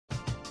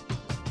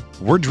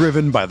We're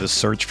driven by the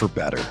search for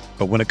better.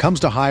 But when it comes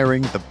to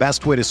hiring, the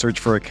best way to search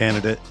for a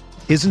candidate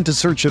isn't to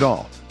search at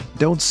all.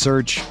 Don't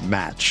search,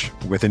 match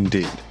with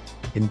Indeed.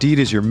 Indeed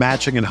is your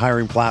matching and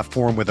hiring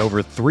platform with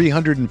over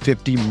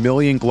 350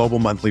 million global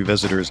monthly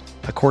visitors,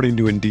 according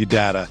to Indeed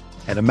data,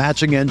 and a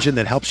matching engine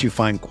that helps you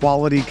find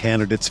quality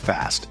candidates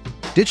fast.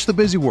 Ditch the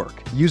busy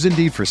work. Use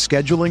Indeed for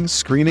scheduling,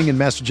 screening, and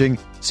messaging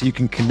so you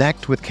can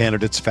connect with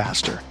candidates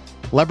faster.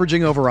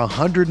 Leveraging over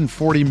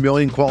 140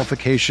 million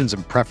qualifications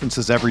and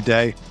preferences every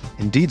day,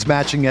 Indeed's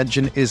matching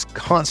engine is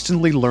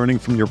constantly learning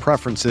from your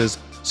preferences,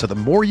 so the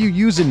more you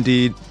use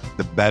Indeed,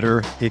 the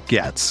better it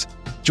gets.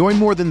 Join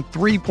more than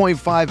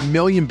 3.5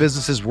 million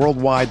businesses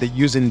worldwide that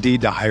use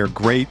Indeed to hire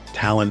great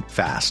talent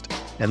fast.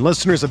 And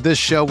listeners of this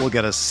show will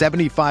get a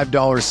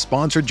 $75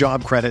 sponsored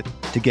job credit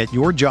to get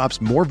your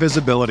jobs more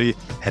visibility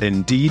at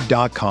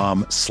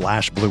Indeed.com/Blue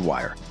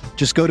Wire.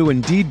 Just go to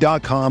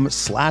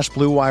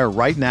Indeed.com/Blue Wire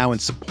right now and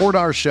support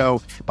our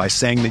show by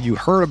saying that you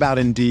heard about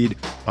Indeed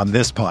on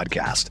this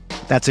podcast.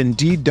 That's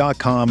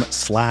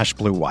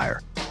Indeed.com/Blue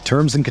Wire.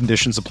 Terms and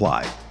conditions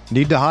apply.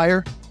 Need to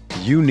hire?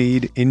 You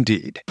need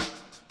Indeed.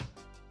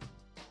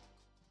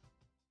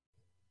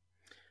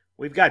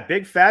 We've got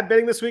big FAAB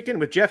bidding this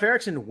weekend with Jeff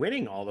Erickson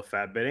winning all the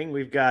FAAB bidding.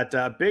 We've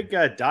got big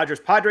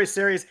Dodgers-Padres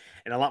series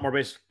and a lot more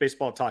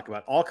baseball to talk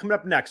about. All coming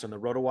up next on the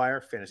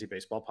RotoWire Fantasy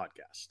Baseball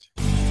Podcast.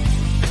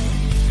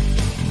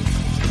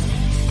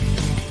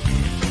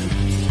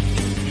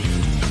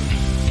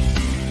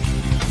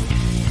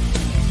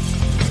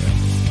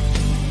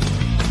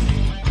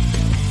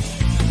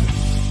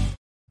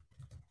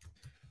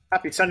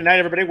 Happy Sunday night,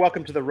 everybody.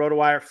 Welcome to the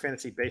RotoWire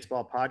Fantasy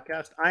Baseball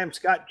Podcast. I am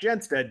Scott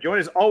Jenstead, joined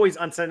as always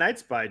on Sunday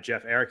nights by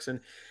Jeff Erickson.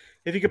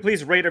 If you could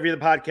please rate or review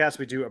the podcast,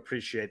 we do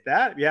appreciate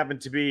that. If you happen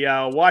to be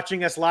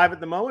watching us live at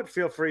the moment,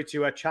 feel free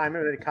to chime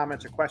in with any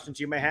comments or questions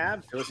you may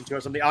have. If you're listening to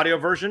us on the audio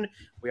version,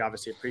 we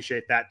obviously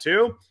appreciate that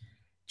too.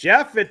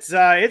 Jeff, it's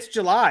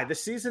July.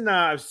 This season,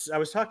 I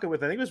was talking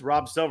with, I think it was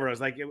Rob Silver. I was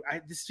like,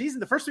 this season,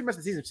 the first 3 months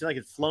of the season, seemed like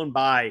it's flown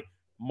by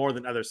more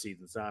than other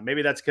seasons.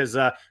 Maybe that's because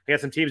we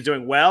got some teams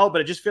doing well, but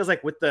it just feels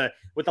like with the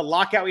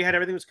lockout we had,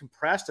 everything was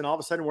compressed, and all of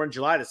a sudden we're in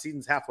July. The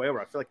season's halfway over.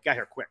 I feel like it got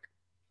here quick.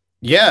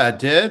 Yeah, it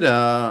did.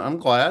 I'm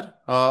glad.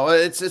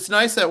 It's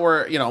nice that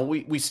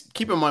we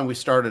keep in mind we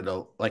started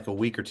a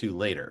week or two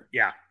later.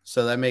 Yeah.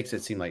 So that makes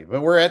it seem like,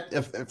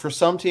 but for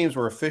some teams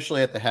we're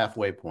officially at the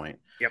halfway point.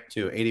 Yep.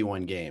 To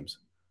 81 games.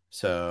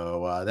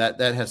 So that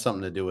has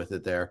something to do with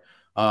it there.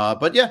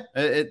 But yeah,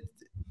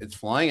 it's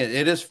flying.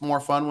 It is more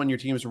fun when your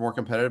teams are more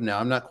competitive. Now,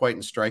 I'm not quite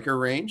in striker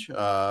range,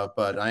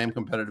 but I am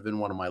competitive in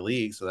one of my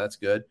leagues, so that's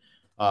good.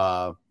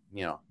 I'm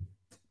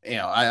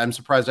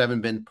surprised I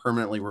haven't been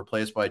permanently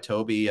replaced by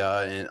Toby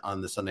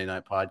on the Sunday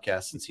night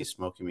podcast since he's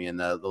smoking me in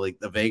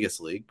the Vegas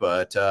league.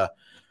 But hey,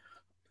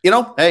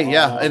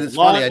 yeah, and it's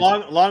funny.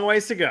 Long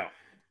ways to go.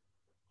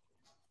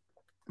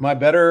 My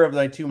better of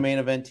the two main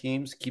event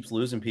teams keeps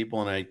losing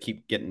people, and I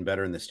keep getting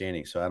better in the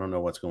standings. So I don't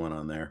know what's going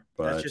on there,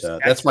 but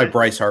that's my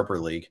Bryce Harper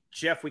league.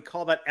 Jeff, we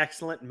call that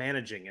excellent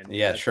managing. And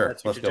yeah, sure.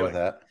 Let's go with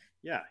that.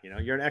 Yeah,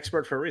 you're an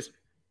expert for a reason.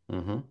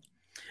 Mm-hmm.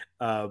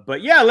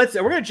 But yeah, we're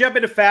going to jump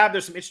into FAAB.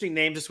 There's some interesting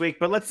names this week,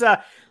 but let's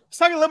talk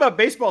a little about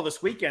baseball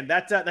this weekend.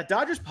 That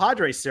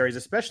Dodgers-Padres series,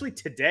 especially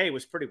today,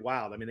 was pretty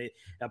wild. I mean,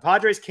 the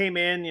Padres came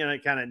in,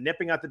 kind of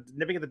nipping at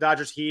the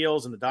Dodgers'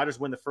 heels, and the Dodgers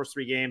win the first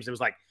 3 games. It was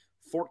like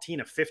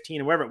 14-15,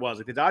 or whatever it was.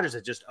 Like the Dodgers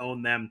had just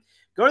owned them.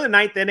 Go to the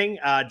 9th inning.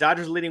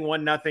 Dodgers leading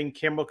 1-0.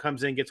 Kimbrel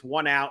comes in, gets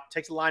 1 out,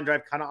 takes a line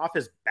drive kind of off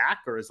his back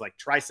or his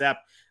tricep,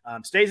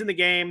 stays in the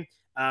game.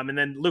 And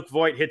then Luke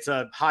Voigt hits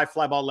a high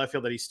fly ball left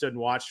field that he stood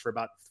and watched for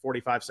about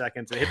 45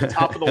 seconds and hit the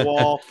top of the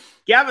wall.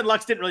 Gavin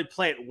Lux didn't really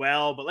play it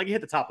well, but he hit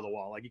the top of the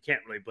wall. You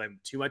can't really blame him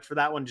too much for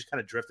that one. Just kind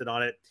of drifted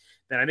on it.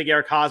 Then I think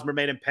Eric Hosmer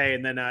made him pay,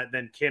 and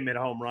then Kim hit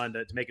a home run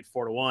to make it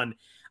 4-1.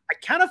 I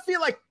kind of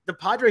feel like the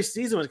Padres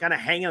season was kind of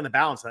hanging on the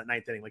balance of that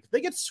 9th inning. If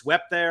they get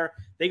swept there,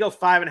 they go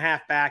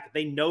 5.5 back.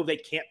 They know they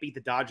can't beat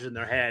the Dodgers in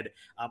their head.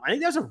 I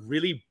think that's a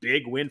really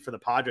big win for the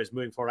Padres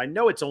moving forward. I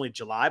know it's only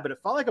July, but it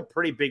felt like a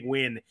pretty big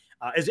win,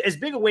 as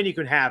big a win you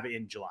can have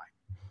in July.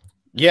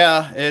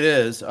 Yeah, it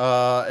is.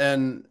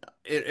 And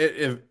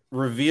it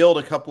revealed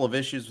a couple of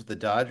issues with the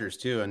Dodgers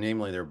too, and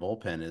namely their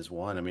bullpen is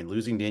one. I mean,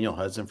 losing Daniel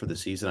Hudson for the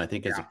season, I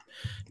think,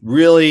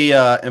 really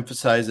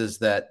emphasizes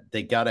that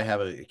they got to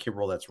have a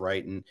Kimbrel that's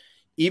right. And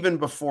even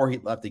before he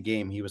left the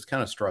game, he was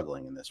kind of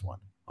struggling in this one.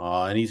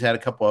 And he's had a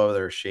couple of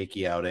other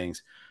shaky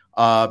outings.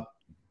 Brusdar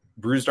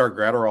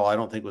Graterol, I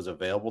don't think was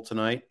available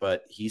tonight,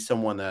 but he's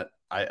someone that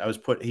I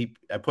put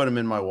him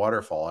in my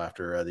waterfall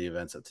after the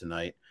events of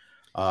tonight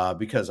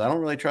because I don't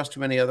really trust too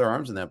many other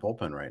arms in that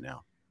bullpen right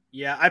now.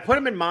 Yeah, I put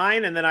him in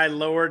mine, and then I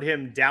lowered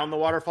him down the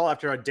waterfall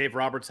after Dave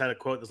Roberts had a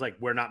quote that's like,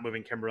 "We're not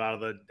moving Kimbrel out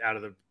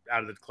of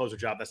the closer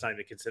job. That's not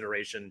even a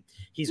consideration."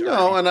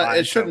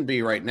 It shouldn't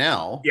be right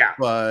now. Yeah,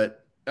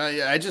 but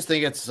I just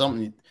think it's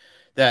something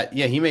that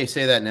he may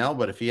say that now,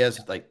 but if he has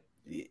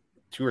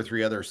 2 or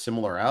 3 other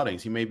similar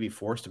outings, he may be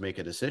forced to make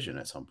a decision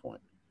at some point.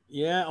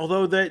 Yeah,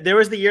 although there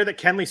was the year that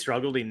Kenley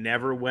struggled, he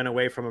never went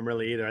away from him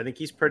really either. I think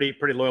he's pretty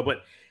loyal,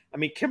 but I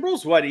mean,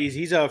 Kimbrel's what?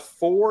 He's a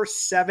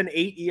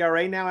 4.78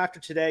 ERA now after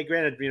today.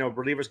 Granted,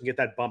 relievers can get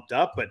that bumped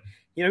up, but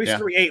he's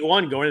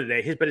 3.81 going into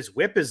today. But his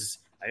whip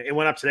it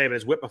went up today, but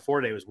his whip before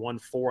today was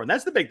 1.4. And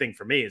that's the big thing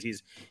for me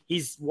is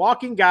he's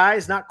walking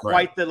guys, not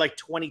quite the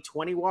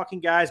 2020 walking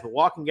guys, but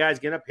walking guys,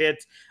 getting up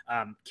hits.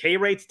 K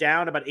rate's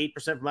down about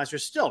 8% from last year.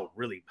 Still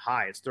really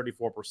high. It's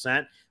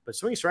 34%, but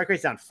swinging strike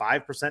rate's down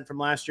 5% from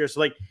last year.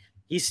 So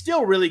he's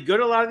still really good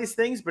at a lot of these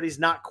things, but he's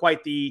not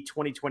quite the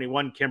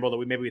 2021 Kimbrel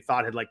that we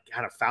thought had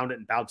kind of found it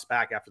and bounced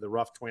back after the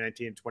rough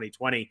 2019 and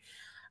 2020.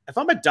 If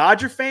I'm a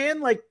Dodger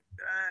fan,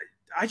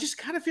 I just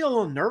kind of feel a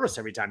little nervous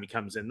every time he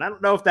comes in. I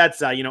don't know if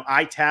that's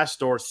eye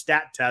test or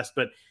stat test,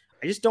 but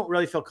I just don't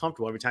really feel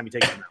comfortable every time he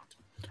takes him out.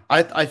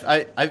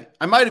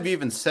 I might have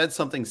even said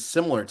something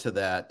similar to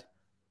that,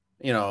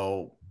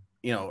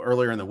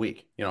 earlier in the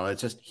week.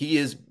 It's just he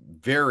is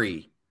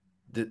very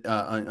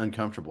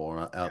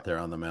uncomfortable out there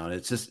on the mound.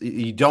 It's just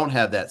you don't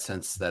have that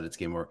sense that it's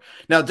game over.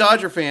 Now,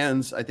 Dodger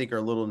fans, I think, are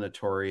a little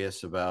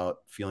notorious about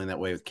feeling that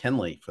way with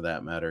Kenley, for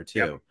that matter,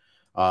 too.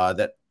 Yep.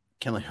 That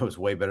Kenley was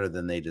way better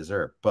than they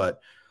deserve,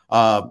 but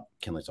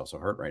Kenley's also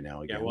hurt right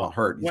now. Again,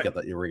 hurt. He's got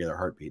the irregular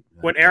heartbeat.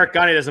 When Eric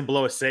Gagne doesn't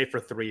blow a save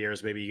for 3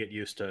 years, maybe you get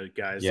used to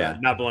guys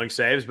not blowing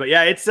saves. But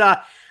it's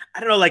I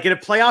don't know, in a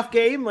playoff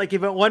game, if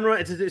it one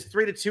run, it's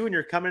 3-2, and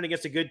you're coming in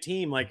against a good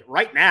team.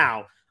 Right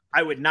now,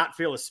 I would not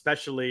feel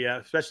especially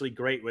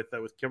great with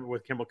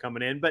Kimbrel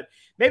coming in, but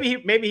maybe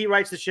he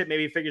writes the ship.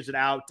 Maybe he figures it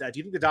out. Do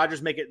you think the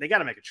Dodgers make it? They got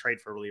to make a trade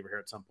for a reliever here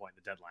at some point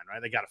in the deadline,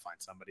 right? They got to find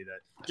somebody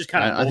that just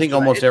kind of. I think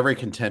almost every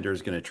contender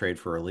is going to trade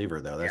for a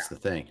reliever, though. That's the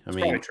thing. I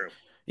mean, true.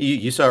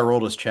 You saw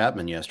Aroldis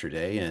Chapman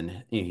yesterday,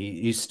 and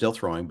he's still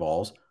throwing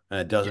balls.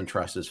 Doesn't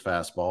trust his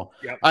fastball.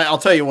 Yep. I'll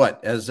tell you what,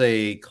 as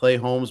a Clay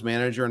Holmes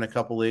manager in a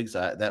couple leagues,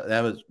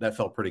 that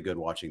felt pretty good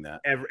watching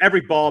that.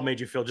 Every ball made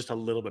you feel just a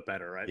little bit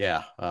better, right?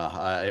 Yeah,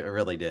 I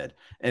really did.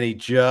 And he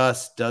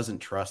just doesn't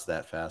trust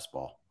that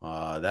fastball.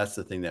 That's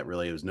the thing that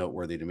really was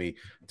noteworthy to me.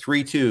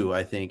 3-2,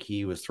 I think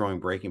he was throwing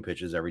breaking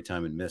pitches every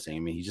time and missing. I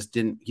mean, he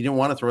didn't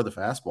want to throw the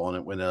fastball, and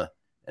it went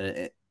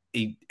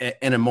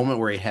in a moment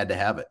where he had to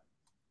have it.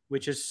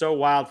 Which is so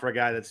wild for a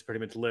guy that's pretty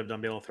much lived on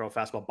being able to throw a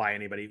fastball by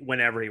anybody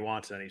whenever he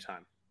wants at any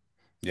time.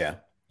 Yeah.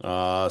 He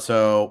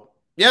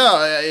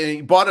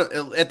bought it.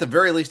 At the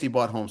very least, he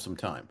bought home some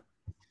time.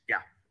 Yeah.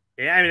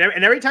 I mean,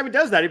 and every time he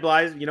does that, he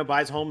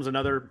buys Holmes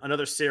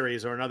another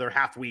series or another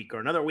half week or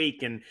another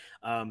week. And,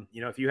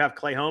 if you have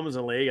Clay Holmes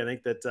in the league, I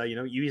think that,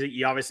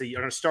 you obviously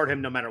are going to start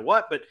him no matter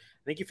what, but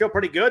I think you feel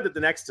pretty good that the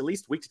next at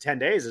least week to 10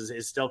 days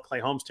is still Clay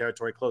Holmes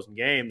territory closing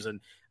games. And,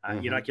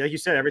 like you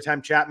said, every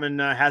time Chapman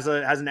has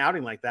an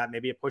outing like that,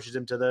 maybe it pushes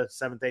him to the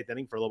 7th, 8th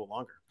inning for a little bit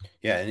longer.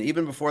 Yeah. And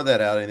even before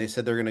that outing, they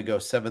said they're going to go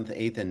 7th,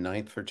 8th, and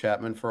 9th for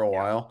Chapman for a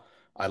while.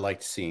 I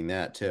liked seeing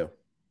that too.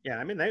 Yeah,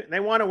 I mean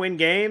they want to win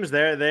games.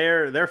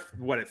 They're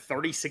what at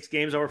 36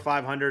 games over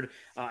 500.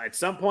 At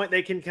some point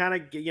they can kind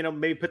of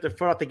maybe put their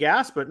foot off the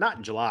gas, but not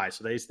in July.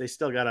 So they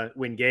still got to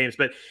win games.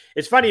 But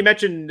it's funny you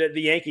mentioned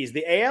the Yankees.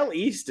 The AL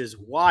East is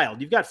wild.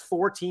 You've got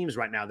 4 teams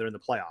right now. They're in the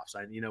playoffs.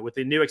 With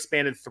the new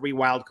expanded 3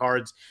 wild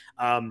cards.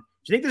 Do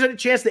you think there's any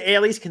chance the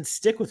AL East can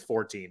stick with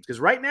 4 teams? Because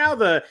right now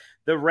the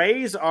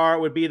Rays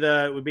would be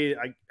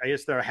I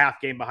guess they're a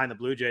half game behind the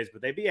Blue Jays,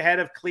 but they'd be ahead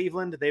of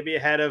Cleveland. They'd be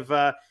ahead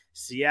of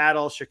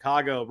Seattle,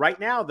 Chicago. Right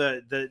now,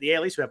 the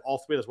AL East would have all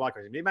 3 of those wild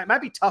cards. It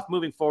might be tough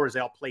moving forward as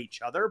they all play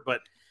each other, but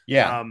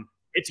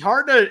it's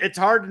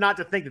hard not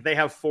to think that they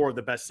have 4 of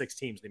the best 6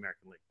 teams in the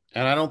American League.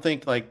 And I don't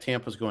think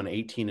Tampa's going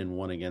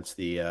 18-1 against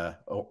the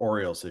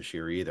Orioles this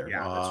year either.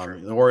 Yeah, that's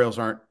true. The Orioles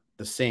aren't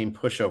the same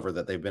pushover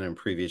that they've been in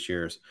previous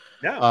years.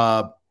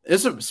 No.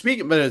 It's a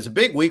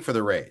big week for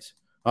the Rays.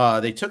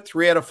 They took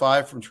 3 out of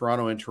 5 from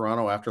Toronto in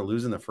Toronto after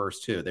losing the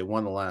first 2. They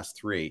won the last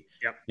 3.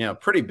 Yep.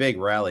 Pretty big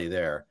rally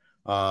there.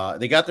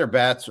 They got their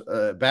bats.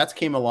 Bats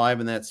came alive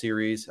in that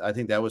series. I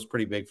think that was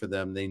pretty big for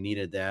them. They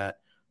needed that.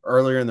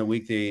 Earlier in the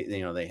week,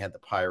 they had the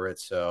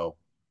Pirates, so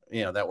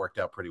that worked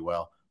out pretty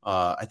well.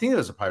 I think it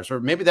was the Pirates, or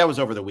maybe that was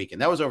over the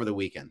weekend. That was over the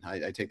weekend.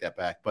 I take that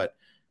back. But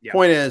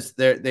point is,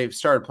 they've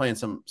started playing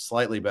some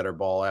slightly better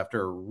ball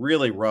after a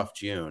really rough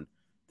June.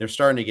 They're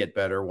starting to get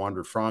better.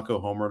 Wander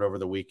Franco homered over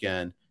the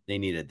weekend. They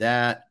needed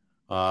that.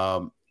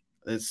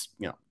 It's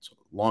a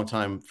long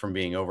time from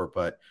being over,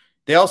 but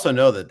they also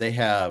know that they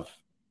have.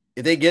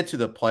 If they get to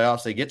the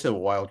playoffs, they get to a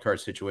wild card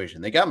situation.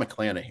 They got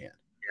McClanahan,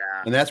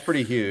 and that's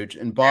pretty huge.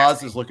 And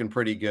Boz is looking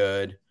pretty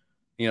good.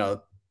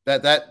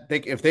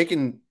 If they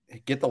can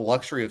get the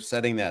luxury of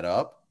setting that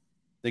up,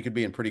 they could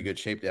be in pretty good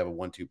shape to have a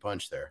 1-2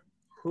 punch there.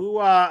 Who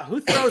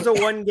throws a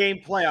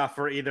 1-game playoff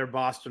for either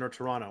Boston or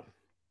Toronto?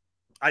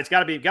 It's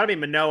got to be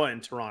Manoah in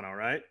Toronto,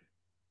 right?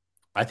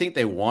 I think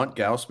they want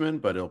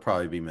Gausman, but it'll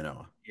probably be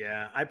Manoah.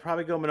 Yeah, I'd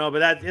probably go Manoah,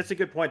 but that's a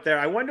good point there.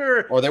 I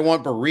wonder, or they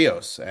want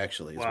Barrios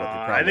actually. Is what they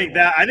probably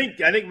want.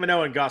 I think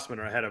Manoah and Gausman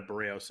are ahead of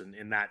Barrios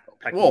in that.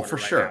 Well, for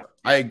sure, now.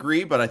 I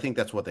agree, but I think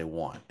that's what they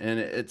want, and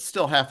it's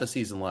still half the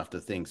season left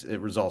of things. It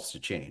results to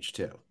change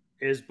too.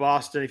 Is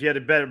Boston? If you had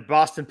to bet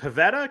Boston,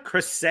 Pivetta,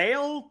 Chris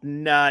Sale,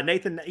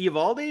 Nathan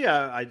Eovaldi,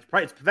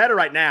 it's Pivetta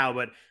right now,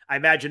 but I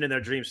imagine in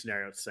their dream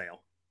scenario it's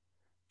Sale.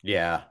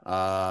 Yeah,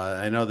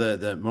 I know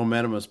the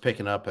momentum is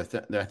picking up. I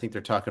think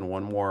they're talking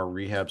one more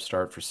rehab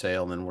start for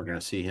sale, and then we're going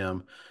to see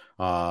him.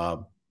 Uh,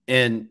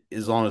 and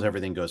as long as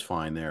everything goes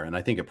fine there, and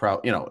I think it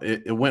probably,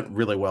 it went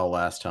really well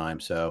last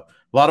time. So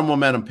a lot of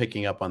momentum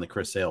picking up on the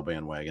Chris Sale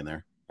bandwagon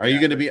there. Are you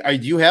going to be?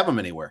 Do you have him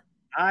anywhere?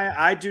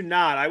 I do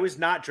not. I was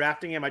not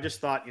drafting him. I just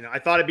thought, I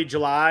thought it'd be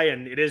July,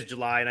 and it is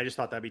July, and I just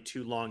thought that'd be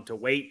too long to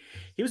wait.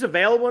 He was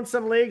available in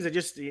some leagues.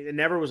 It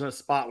never was in a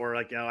spot where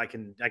I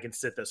can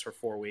sit this for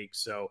 4 weeks.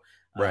 So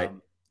Right.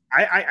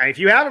 I if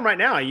you have him right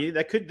now,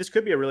 this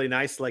could be a really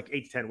nice 8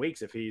 to 10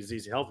 weeks if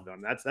he's healthy. Though.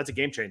 That's a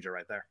game changer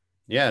right there.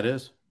 Yeah, it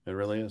is. It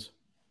really is.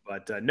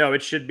 But no,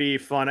 it should be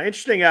fun.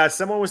 Interesting.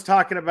 Someone was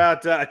talking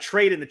about a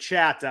trade in the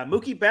chat.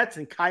 Mookie Betts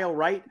and Kyle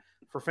Wright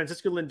for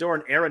Francisco Lindor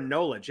and Aaron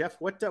Nola. Jeff,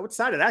 what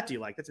side of that do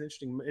you like? That's an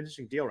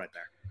interesting deal right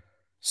there.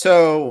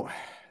 So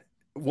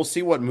we'll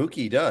see what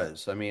Mookie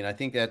does. I mean, I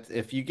think that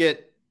if you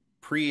get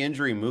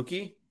pre-injury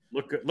Mookie,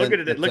 look good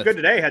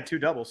today. Had 2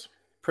 doubles.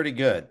 Pretty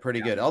good.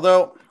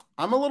 Although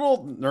I'm a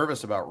little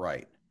nervous about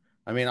Wright.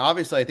 I mean,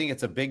 obviously, I think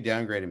it's a big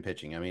downgrade in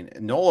pitching. I mean,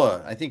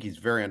 Nola, I think he's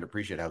very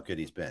underappreciated how good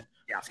he's been.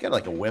 Yeah. He's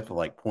got a whip of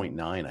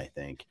 0.9, I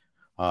think.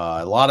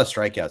 A lot of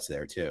strikeouts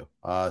there, too.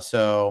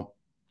 So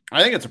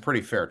I think it's a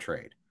pretty fair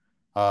trade.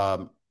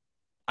 I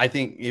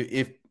think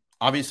if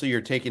obviously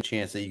you're taking a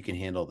chance that you can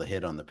handle the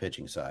hit on the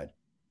pitching side.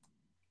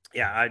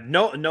 Yeah,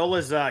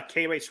 Nola's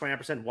K rate's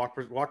 29%, walk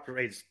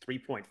rate is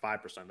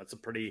 3.5%. That's a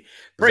pretty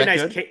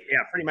nice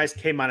pretty nice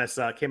K minus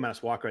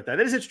walk right there.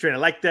 That is interesting.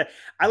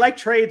 I like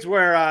trades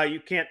where you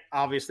can't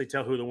obviously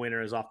tell who the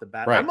winner is off the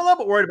bat. Right. I'm a little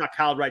bit worried about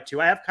Kyle Wright too.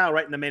 I have Kyle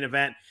Wright in the main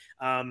event.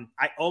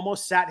 I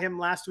almost sat him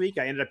last week.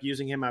 I ended up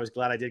using him. I was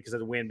glad I did because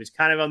of the win. But he's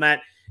kind of on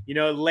that,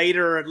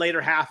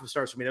 later half of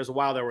starts for me. There was a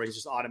while there where he's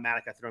just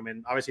automatic. I throw him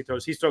in. Obviously,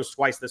 he throws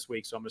twice this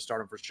week, so I'm going to start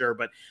him for sure.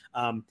 But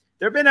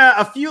there have been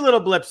a few little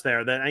blips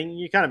there that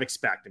you kind of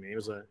expect. I mean,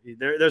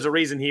 there's a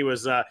reason he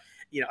was an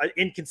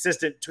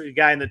inconsistent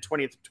guy in the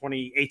 20th,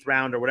 28th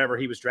round or whatever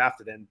he was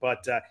drafted in.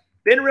 But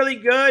been really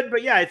good.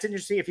 But yeah, it's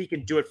interesting if he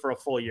can do it for a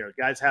full year.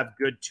 Guys have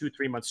good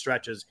 2-3 month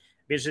stretches.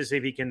 Be interested to see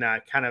if he can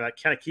kind of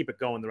keep it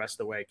going the rest of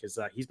the way because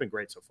he's been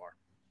great so far.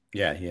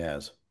 Yeah, he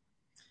has.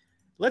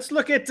 Let's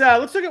look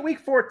at week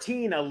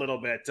 14 a little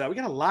bit. We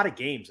got a lot of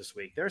games this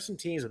week. There are some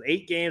teams with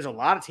 8 games, a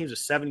lot of teams with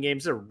 7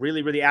 games. It's a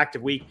really, really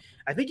active week.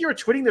 I think you were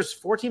tweeting there's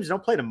 4 teams that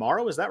don't play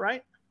tomorrow. Is that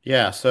right?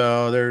 Yeah.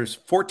 So there's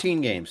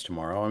 14 games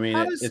tomorrow. I mean,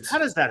 how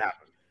does that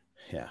happen?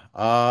 Yeah.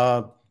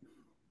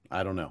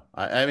 I don't know.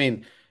 I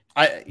mean,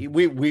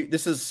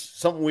 this is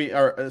something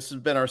this has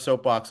been our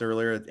soapbox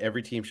earlier.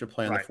 Every team should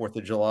play on the 4th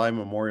of July,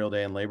 Memorial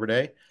Day, and Labor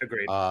Day.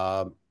 Agreed.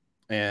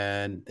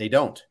 And they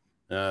don't.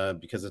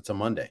 Because it's a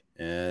Monday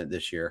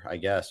this year, I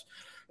guess.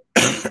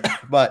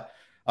 But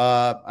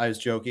I was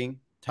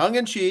joking. Tongue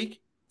in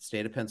cheek,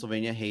 state of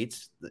Pennsylvania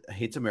hates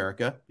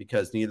America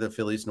because neither the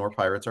Phillies nor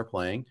Pirates are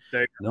playing,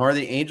 nor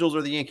the Angels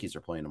or the Yankees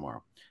are playing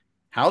tomorrow.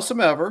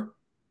 Howsoever,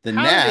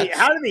 Nats.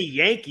 How do the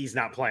Yankees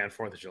not play on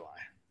 4th of July?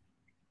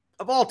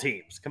 Of all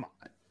teams, come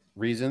on.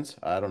 Reasons?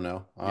 I don't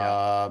know.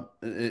 Yeah.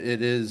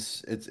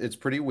 It's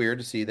pretty weird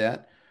to see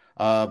that.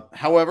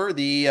 However,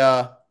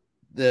 the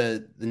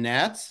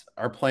Nats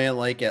are playing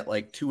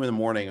at 2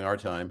 a.m. our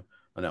time.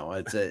 Oh no,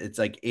 it's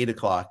 8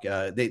 o'clock.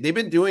 They've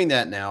been doing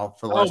that now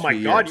for the last few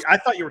years. Oh my God. I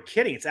thought you were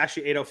kidding. It's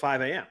actually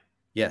 8:05 a.m.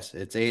 Yes,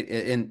 it's 8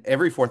 and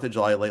every 4th of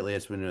July lately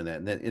it's been doing that.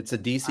 And it's a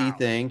DC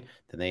thing.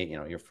 Then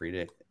you're free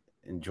to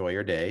enjoy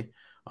your day.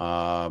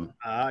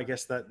 I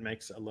guess that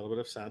makes a little bit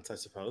of sense, I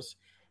suppose.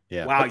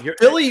 Yeah. Wow.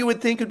 Philly, you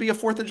would think would be a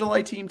 4th of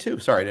July team too.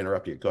 Sorry to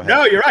interrupt you. Go ahead.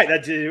 No, you're right.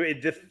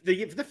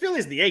 The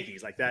Phillies and the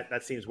Yankees,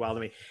 that seems wild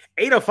to me.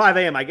 8:05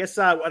 a.m. I guess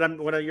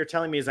what you're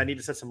telling me is I need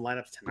to set some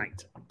lineups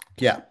tonight.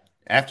 Yeah.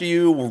 After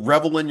you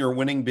revel in your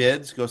winning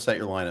bids, go set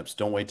your lineups.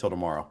 Don't wait till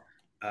tomorrow.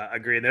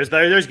 Agreed.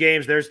 There's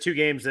games. There's 3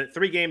 games at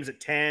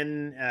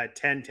 10,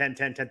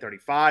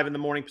 10:35 in the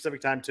morning Pacific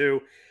time too.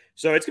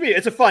 So it's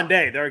a fun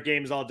day. There are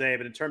games all day,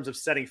 but in terms of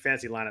setting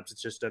fancy lineups,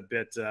 it's just a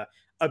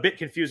bit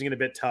confusing and a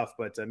bit tough.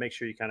 But make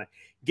sure you kind of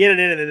get it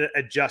in and then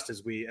adjust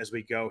as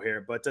we go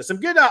here. But some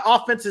good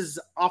offenses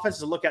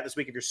to look at this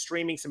week. If you're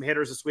streaming some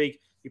hitters this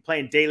week, you play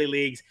in daily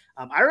leagues.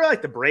 I really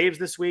like the Braves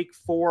this week.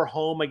 4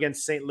 home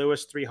against St.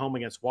 Louis, 3 home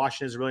against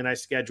Washington is a really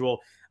nice schedule.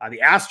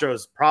 The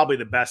Astros probably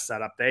the best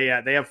setup. They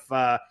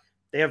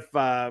have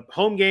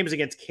home games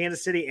against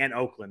Kansas City and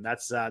Oakland.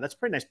 That's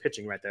pretty nice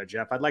pitching right there,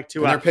 Jeff. I'd like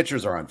to. And their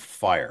pitchers are on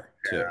fire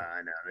too. Yeah,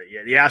 I know.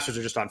 Yeah, the Astros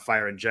are just on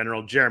fire in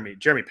general. Jeremy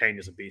Payne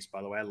is a beast,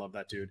 by the way. I love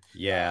that dude.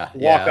 Yeah,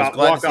 walk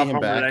off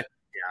home today.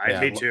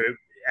 Yeah, me too.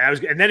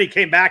 And then he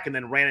came back and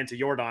then ran into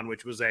Jordan,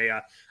 which was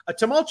a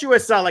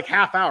tumultuous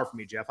half hour for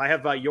me, Jeff. I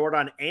have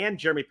Jordan and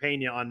Jeremy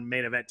Pena on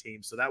main event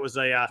teams, so that was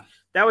a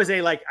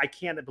I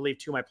can't believe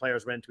 2 of my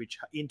players ran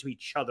into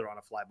each other on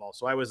a fly ball.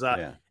 So I was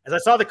as I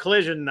saw the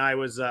collision, I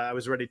was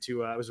ready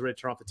to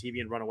turn off the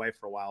TV and run away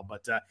for a while.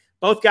 But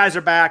both guys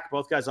are back.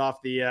 Both guys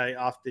off the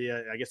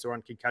I guess they were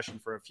on concussion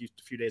for a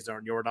few days there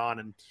on Jordan,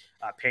 and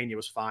Pena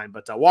was fine.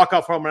 But walk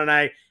off home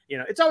run,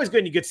 it's always good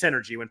and you get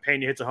synergy when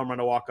Pena hits a home run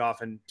to walk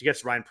off and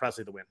gets Ryan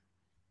Presley the win.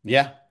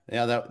 Yeah,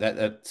 Yeah,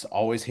 that's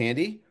always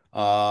handy.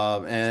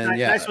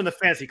 Nice when the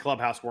fantasy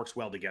clubhouse works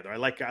well together. I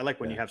like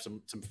when you have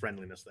some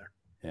friendliness there.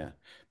 Yeah.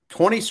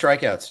 20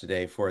 strikeouts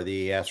today for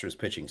the Astros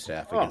pitching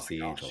staff against the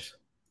gosh. Angels.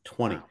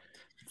 20. Wow.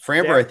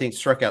 Framber, I think,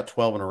 struck out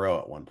 12 in a row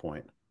at one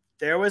point.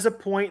 There was a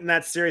point in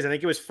that series, I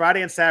think it was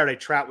Friday and Saturday,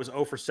 Trout was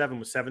 0 for 7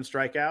 with 7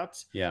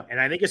 strikeouts. Yeah. And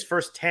I think his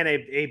first 10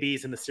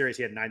 ABs in the series,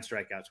 he had 9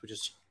 strikeouts, which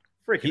is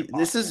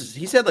freaking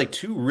he's had like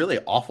 2 really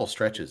awful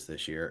stretches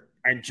this year.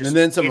 And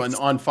then some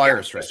on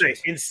fire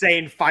stretches.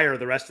 Insane fire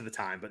the rest of the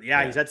time. But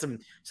he's had some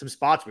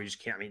spots where you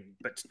just can't,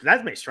 but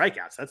that many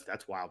strikeouts.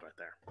 That's wild right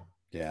there.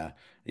 Yeah.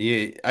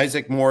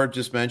 Isaac Moore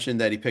just mentioned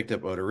that he picked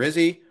up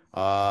Odorizzi.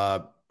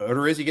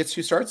 Odorizzi gets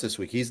 2 starts this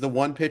week. He's the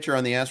one pitcher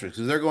on the Astros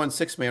because they're going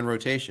 6-man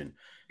rotation.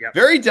 Yep.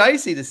 Very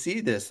dicey to see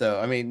this, though.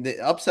 I mean, they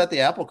upset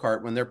the apple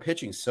cart when they're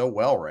pitching so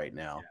well right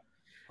now. Yeah.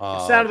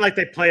 It sounded like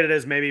they played it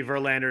as maybe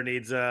Verlander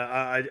needs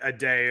a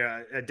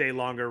day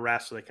longer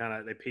rest, so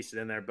they pieced it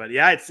in there. But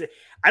I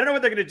don't know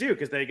what they're going to do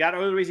because they got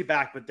Odorizzi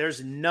back, but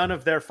there's none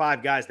of their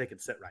 5 guys they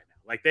could sit right now.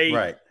 Like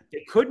they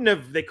couldn't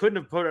have put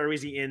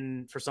Odorizzi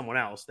in for someone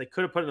else. They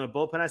could have put him in the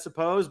bullpen, I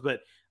suppose,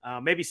 but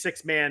maybe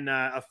 6-man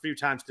a few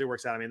times too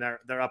works out. I mean,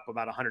 they're up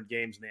about 100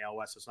 games in the AL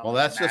West. So it's not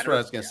that's just what I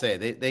was going to say.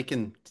 They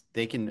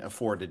can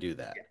afford to do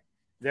that. Yeah.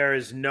 There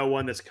is no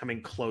one that's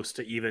coming close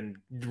to even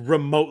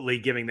remotely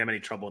giving them any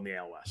trouble in the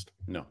AL West.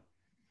 No.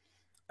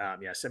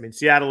 Yes, I mean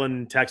Seattle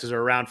and Texas are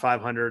around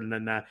 500, and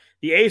then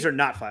the A's are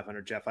not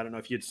 500. Jeff, I don't know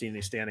if you'd seen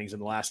these standings in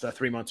the last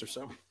 3 months or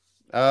so.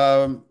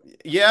 I've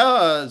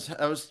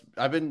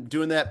been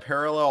doing that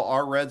parallel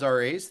our Reds, our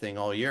A's thing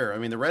all year. I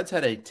mean, the Reds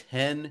had a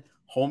 10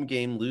 home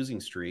game losing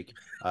streak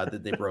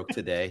that they broke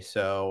today.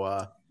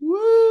 So,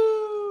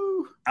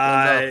 woo!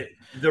 The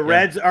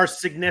Reds are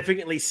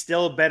significantly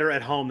still better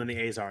at home than the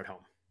A's are at home.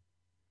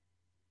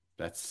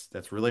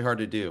 That's really hard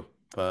to do.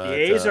 But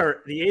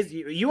the A's.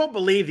 You won't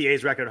believe the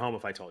A's record at home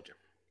if I told you.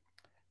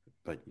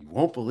 But you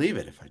won't believe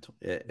it if I told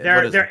you.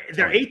 They're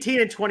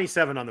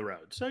 18-27 on the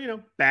road.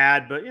 So,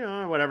 bad, but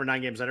whatever,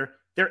 9 games under.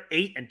 They're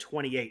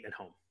 8-28 at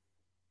home.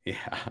 Yeah.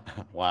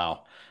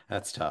 Wow.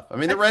 That's tough. I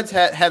mean, the Reds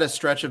had a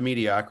stretch of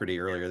mediocrity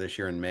earlier this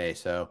year in May.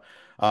 So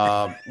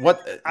opposite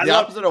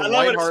of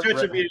white hot.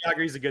 Stretch of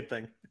mediocrity is a good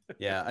thing.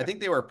 Yeah. I think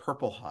they were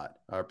purple hot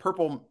or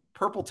purple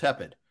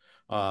tepid.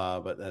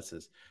 But that's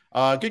his.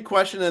 Good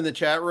question in the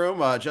chat room.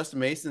 Justin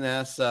Mason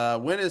asks,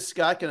 when is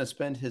Scott going to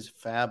spend his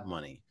FAAB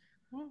money?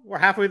 Well, we're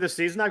halfway through the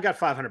season. I've got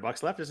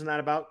 $500 left. Isn't that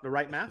about the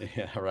right math?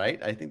 Yeah, right.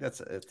 I think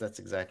that's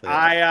exactly.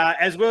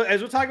 As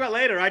we'll talk about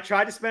later. I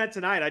tried to spend it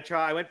tonight.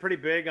 I went pretty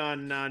big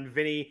on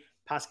Vinnie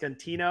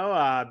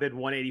Pascantino. Bid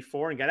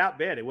 184 and got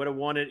outbid. It would have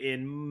won it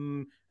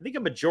in I think a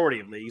majority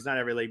of leagues, not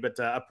every league, but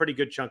a pretty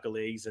good chunk of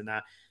leagues, and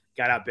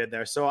got outbid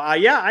there. So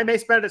I may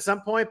spend it at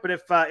some point, but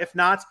if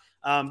not,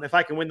 if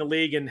I can win the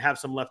league and have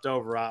some left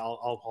over,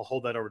 I'll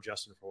hold that over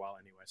Justin for a while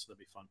anyway. So that'll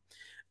be fun.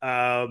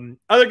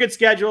 Other good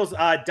schedules.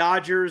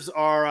 Dodgers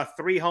are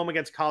 3 home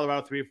against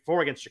Colorado,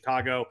 4 against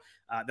Chicago.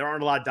 There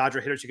aren't a lot of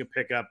Dodger hitters you can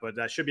pick up,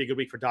 but should be a good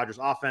week for Dodgers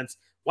offense.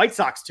 White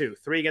Sox too,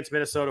 3 against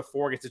Minnesota,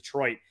 4 against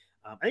Detroit.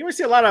 I think we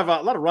see a lot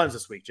of runs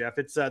this week, Jeff.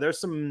 It's there's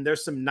some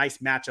nice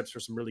matchups for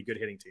some really good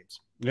hitting teams.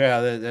 Yeah,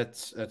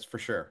 that's for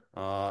sure.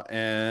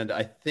 And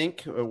I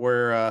think and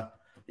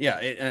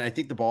I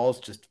think the ball is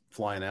just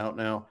flying out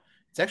now.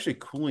 It's actually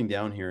cooling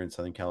down here in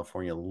Southern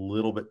California a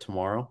little bit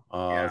tomorrow.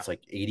 It's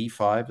like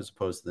 85 as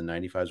opposed to the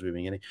 95s we've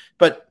been getting.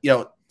 But,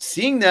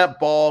 seeing that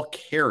ball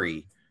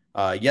carry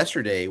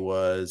yesterday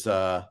was,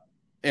 that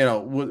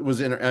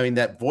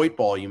Voit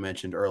ball you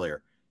mentioned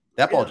earlier.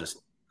 That ball just.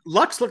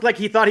 Lux looked like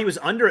he thought he was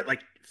under it,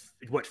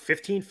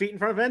 15 feet in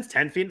front of the fence,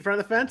 10 feet in front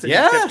of the fence? And he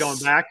kept going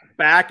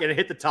back, and it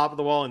hit the top of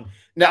the wall. And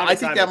now I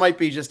think that might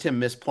be just him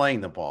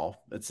misplaying the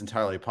ball. It's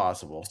entirely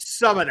possible.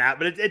 Some of that,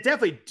 but it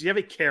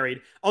definitely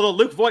carried. Although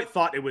Luke Voit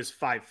thought it was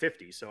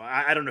 550, so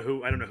I don't know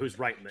who's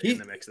right in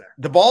the mix there.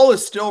 The ball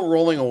is still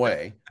rolling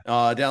away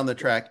down the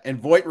track, and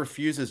Voit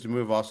refuses to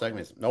move off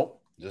segments.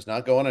 Nope, just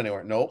not going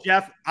anywhere. Nope.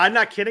 Jeff, I'm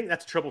not kidding.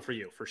 That's a trouble for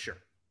you for sure.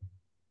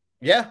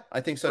 Yeah, I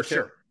think so too.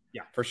 Sure.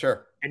 Yeah, for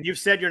sure. And you've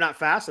said you're not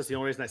fast. That's the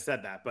only reason I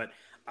said that. But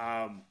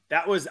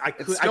that was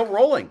it's still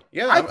rolling.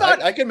 Yeah, I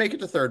thought I could make it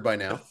to third by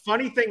now. The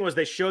funny thing was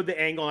they showed the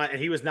angle on it,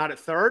 and he was not at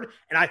third,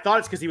 and I thought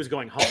it's because he was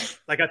going home.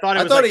 I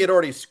thought he had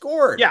already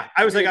scored. Yeah,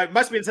 I must have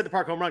been inside the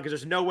park home run because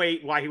there's no way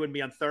why he wouldn't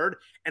be on third.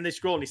 And they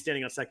scroll and he's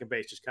standing on second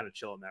base, just kind of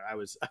chilling there. I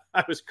was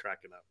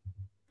cracking up.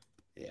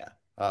 Yeah,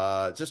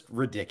 just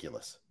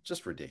ridiculous.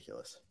 Just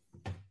ridiculous.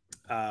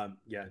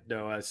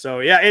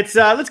 It's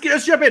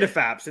let's jump into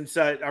FAAB since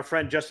our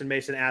friend Justin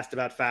Mason asked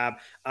about FAAB.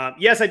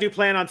 Yes, I do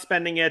plan on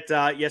spending it.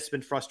 Yes, it's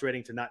been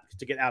frustrating to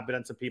get outbid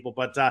on some people,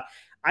 but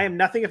I am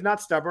nothing if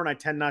not stubborn. I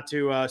tend not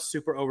to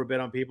super overbid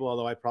on people,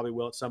 although I probably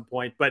will at some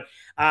point. But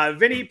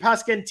Vinnie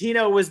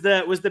Pascantino was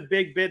the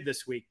big bid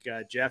this week,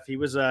 Jeff. He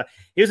was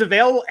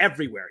available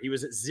everywhere. He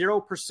was at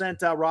 0%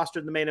 rostered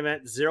in the main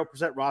event, 0%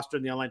 rostered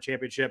in the online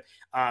championship.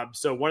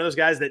 So one of those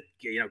guys that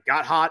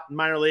got hot in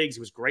minor leagues. He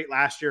was great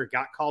last year,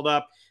 got called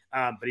up,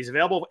 but he's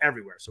available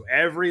everywhere. So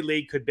every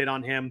league could bid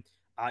on him.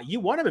 You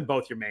want him in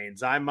both your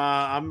mains. I'm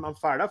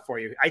fired up for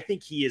you. I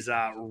think he is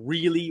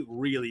really,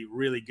 really,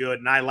 really good,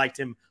 and I liked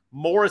him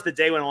more as the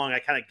day went along.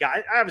 I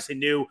obviously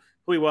knew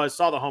who he was,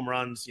 saw the home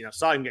runs,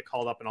 saw him get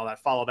called up and all that,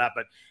 followed that.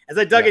 But as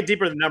I dug in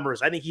deeper in the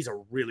numbers, I think he's a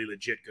really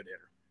legit good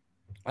hitter.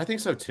 I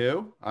think so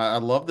too. I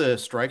love the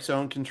strike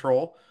zone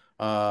control.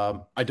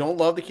 I don't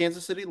love the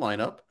Kansas City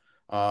lineup,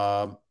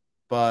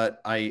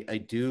 but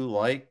I do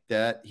like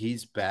that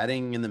he's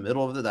batting in the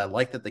middle of it. I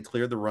like that they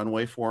cleared the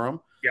runway for him.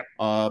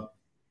 Yep.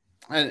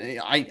 And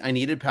I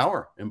needed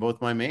power in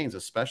both my mains,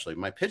 especially.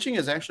 My pitching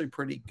is actually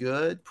pretty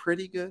good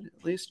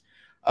at least.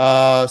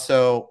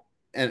 So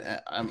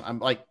I'm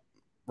like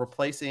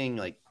replacing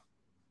like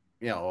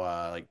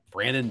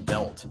Brandon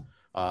Belt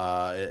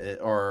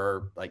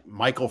or like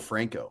Michael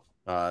Franco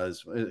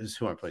is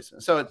who I'm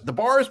placing. So the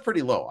bar is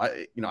pretty low.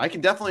 I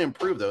can definitely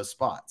improve those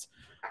spots.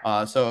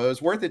 So it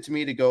was worth it to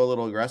me to go a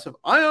little aggressive.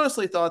 I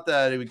honestly thought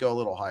that it would go a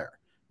little higher.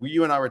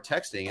 You and I were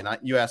texting, and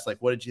you asked like,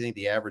 what did you think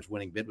the average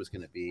winning bid was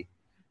going to be?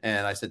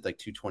 And I said like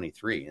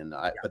 223,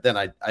 but then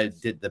I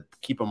did the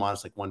keep them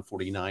honest like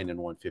 149 and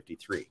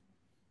 153.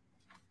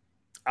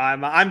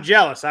 I'm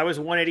jealous. I was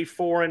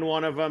 184 in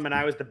one of them, and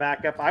I was the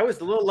backup. I was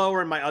a little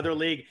lower in my other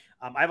league.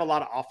 I have a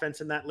lot of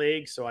offense in that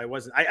league, so I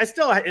wasn't. I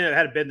still had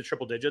a bid in the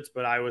triple digits,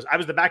 but I was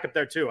the backup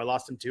there too. I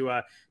lost him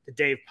to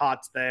Dave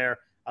Potts there.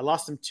 I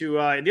lost him to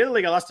in the other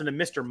league. I lost him to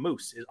Mr.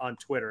 Moose on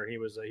Twitter. He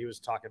was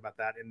talking about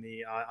that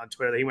on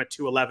Twitter. He went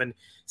 211.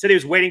 Said he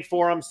was waiting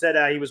for him.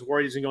 Said he was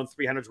worried he was going to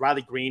go in 300s.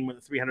 Riley Green went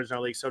the 300s in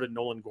our league. So did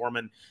Nolan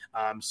Gorman.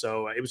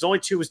 So it was only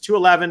two. It was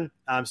 211.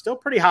 Still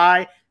pretty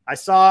high. I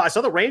saw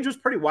the range was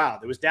pretty wild.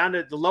 It was down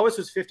to the lowest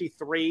was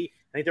 53.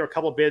 I think there were a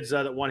couple of bids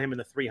that won him in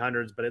the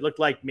 300s, but it looked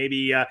like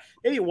maybe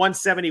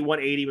 170,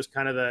 180 was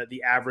kind of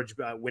the average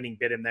winning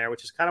bid in there,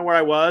 which is kind of where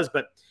I was,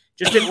 but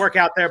just didn't work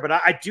out there. But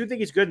I do think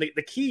he's good. And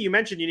the key, you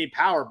mentioned you need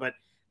power, but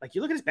like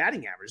you look at his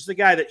batting average. This is a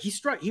guy that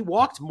he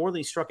walked more than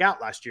he struck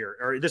out last year,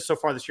 or so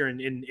far this year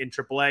in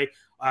AAA.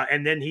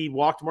 And then he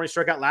walked more than he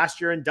struck out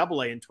last year in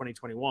AA in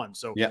 2021.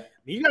 So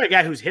you got a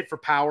guy who's hit for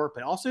power,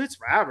 but also hits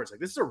for average. Like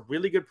this is a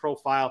really good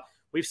profile.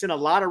 We've seen a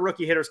lot of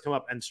rookie hitters come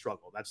up and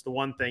struggle. That's the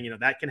one thing,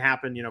 that can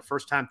happen,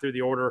 first time through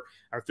the order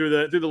or through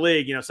the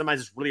league,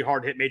 sometimes it's really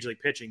hard to hit major league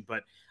pitching,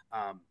 but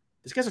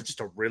this guy's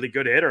just a really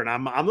good hitter, and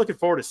I'm looking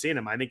forward to seeing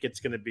him. I think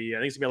it's going to be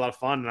a lot of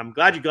fun, and I'm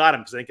glad you got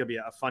him because I think he'll be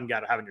a fun guy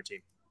to have on your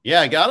team.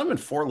 Yeah, I got him in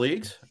 4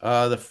 leagues.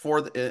 The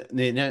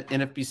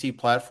NFBC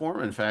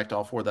platform. In fact,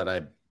 all 4 that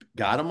I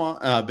got him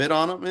on, bid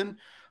on him in.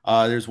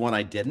 There's one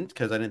I didn't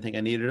because I didn't think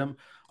I needed him.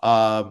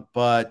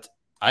 But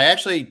I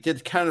actually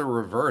did kind of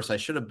reverse. I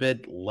should have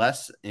bid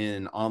less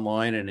in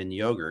online and in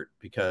yogurt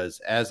because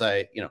as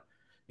the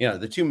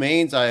 2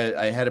 mains,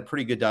 I had a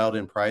pretty good dialed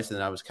in price,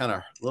 and I was kind of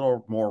a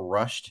little more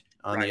rushed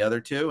on the other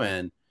 2.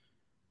 And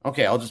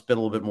okay, I'll just bid a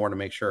little bit more to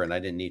make sure, and I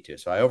didn't need to.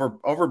 So I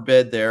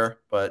overbid there,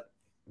 but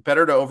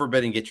better to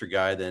overbid and get your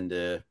guy than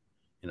to,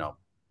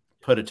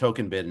 put a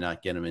token bid and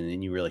not get him, and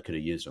then you really could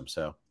have used him.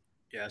 So.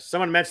 Yeah,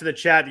 someone mentioned in the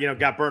chat,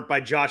 got burnt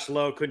by Josh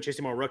Lowe, couldn't chase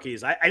any more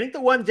rookies. I think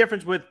the one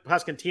difference with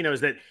Pascantino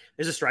is that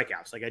there's a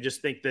strikeouts. Like I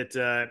just think that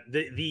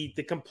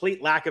the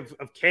complete lack of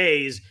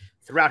Ks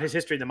throughout his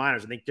history in the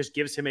minors, I think just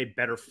gives him a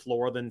better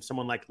floor than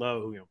someone like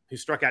Lowe, who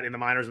struck out in the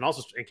minors and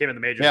also came in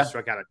the majors and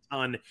struck out a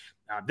ton.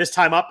 This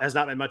time up has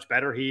not been much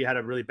better. He had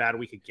a really bad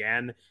week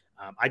again.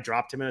 I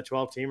dropped him in a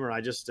 12-teamer.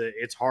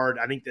 It's hard.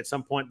 I think at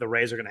some point the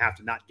Rays are going to have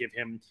to not give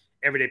him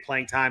everyday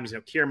playing time.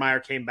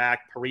 Kiermaier came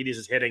back. Paredes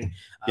is hitting.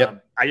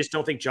 I just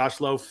don't think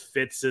Josh Lowe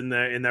fits in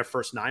their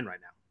first 9 right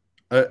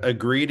now.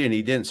 Agreed, and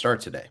he didn't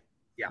start today.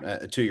 Yeah,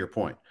 to your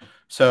point.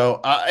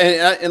 So,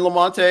 and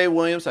Lamonte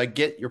Williams, I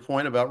get your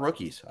point about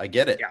rookies. I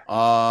get it.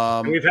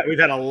 Yeah. We've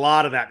had a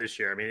lot of that this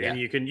year. I mean, and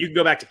you can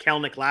go back to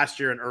Kelnick last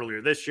year and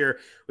earlier this year.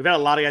 We've had a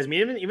lot of guys. I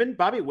mean, even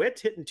Bobby Witt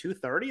hitting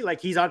 230. Like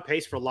he's on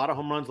pace for a lot of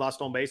home runs, lost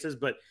stolen bases.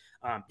 But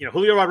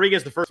Julio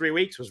Rodriguez the first 3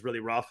 weeks was really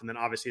rough, and then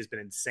obviously has been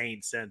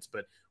insane since.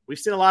 But we've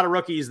seen a lot of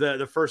rookies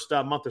the first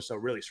month or so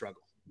really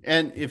struggle.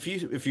 And if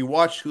you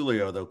watch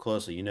Julio though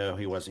closely,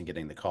 he wasn't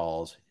getting the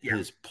calls. Yeah.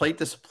 His plate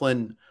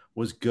discipline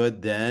was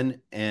good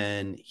then,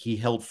 and he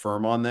held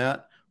firm on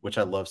that, which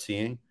I love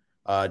seeing.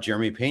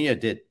 Jeremy Pena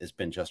has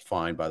been just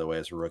fine, by the way,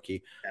 as a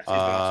rookie.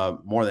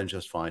 Awesome. More than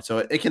just fine. So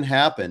it can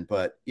happen,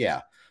 but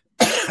yeah,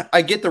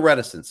 I get the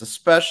reticence,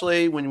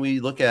 especially when we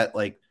look at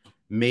like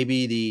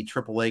maybe the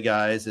AAA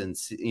guys and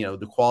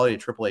the quality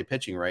of AAA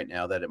pitching right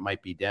now that it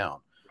might be down.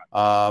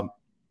 And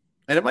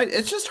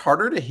it's just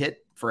harder to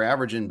hit for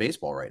average in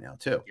baseball right now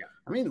too. Yeah.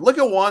 I mean, look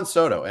at Juan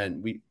Soto,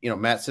 and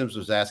Matt Sims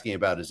was asking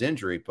about his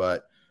injury,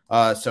 but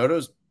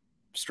Soto's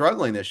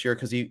struggling this year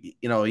because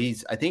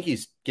I think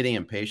he's getting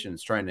impatient,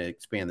 trying to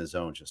expand the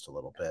zone just a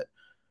little bit.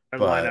 Their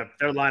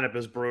lineup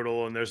is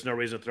brutal, and there's no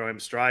reason to throw him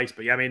strikes.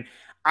 But yeah, I mean,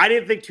 I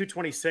didn't think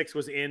 226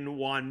 was in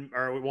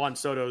Juan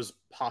Soto's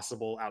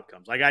possible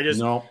outcomes. Like I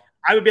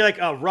would be like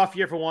a rough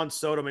year for Juan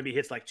Soto, maybe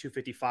hits like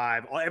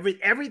 255.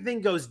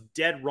 Everything goes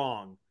dead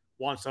wrong.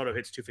 Juan Soto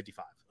hits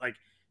 255. Like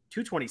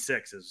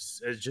 226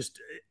 is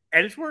just,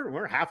 and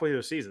we're halfway through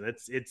the season.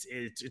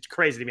 It's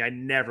crazy to me. I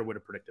never would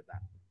have predicted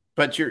that.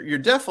 But you're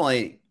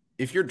definitely,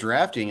 if you're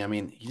drafting, I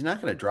mean, he's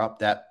not going to drop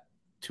that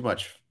too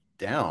much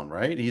down,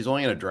 right? He's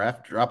only going to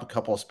drop a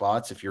couple of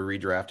spots if you're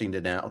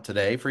redrafting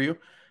today for you.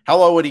 How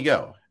low would he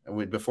go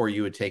before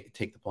you would take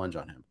the plunge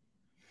on him?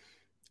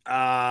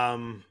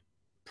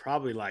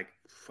 Probably like,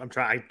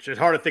 it's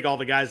hard to think all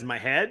the guys in my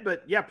head,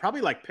 but yeah,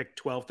 probably like pick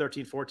 12,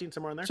 13, 14,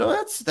 somewhere in there. So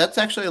that's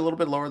actually a little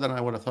bit lower than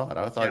I would have thought.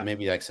 I thought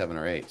maybe like 7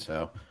 or 8.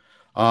 So,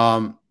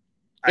 I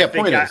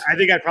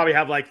think I'd probably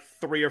have like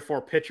 3 or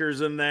 4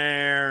 pitchers in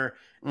there.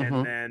 Mm-hmm.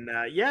 And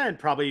then, and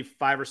probably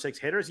 5 or 6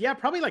 hitters. Yeah,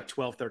 probably like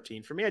 12,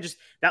 13 for me.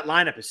 That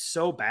lineup is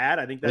so bad.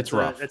 I think that's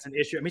an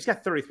issue. I mean, he's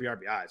got 33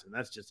 RBIs, and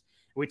that's just,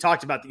 we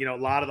talked about, a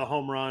lot of the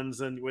home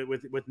runs and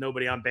with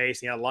nobody on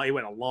base. He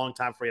went a long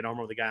time before he had a home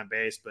run with a guy on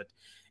base, but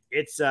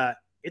it's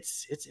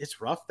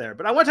rough there.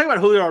 But I want to talk about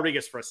Julio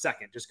Rodriguez for a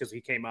second, just because he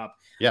came up.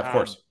 Yeah, of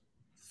course.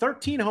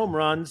 13 home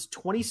runs,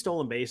 20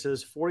 stolen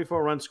bases,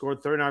 44 runs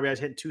scored, 39 RBIs,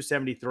 hitting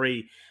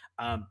 273.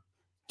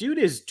 Dude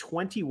is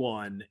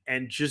 21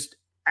 and just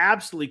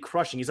absolutely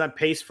crushing. He's on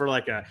pace for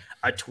like a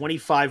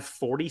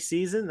 25-40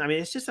 season. I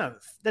mean,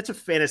 that's a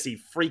fantasy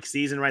freak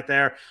season right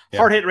there. Yeah.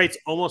 Hard hit rate's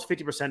almost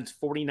 50%. It's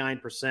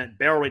 49%.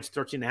 Barrel rate's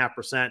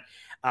 13.5%.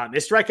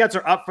 His strikeouts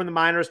are up from the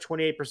minors,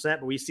 28%,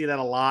 but we see that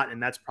a lot,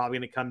 and that's probably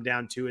going to come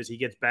down to as he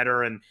gets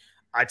better. And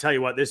I tell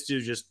you what, this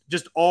dude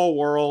just all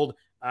world.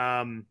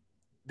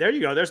 There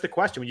you go. There's the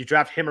question. Would you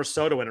draft him or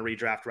Soto in a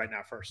redraft right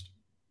now first?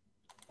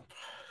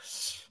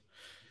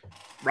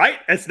 Right?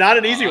 It's not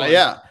an easy one.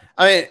 Yeah.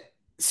 I mean,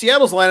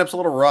 Seattle's lineup's a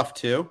little rough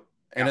too,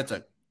 and it's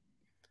a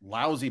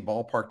lousy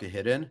ballpark to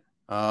hit in.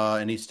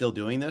 And he's still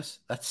doing this.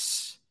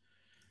 It's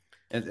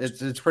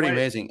pretty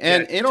amazing.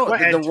 And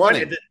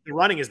the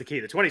running is the key.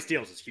 The 20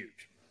 steals is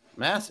huge.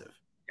 Massive.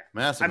 Yeah.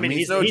 Massive. I mean,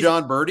 he's no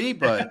John Birdie,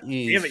 but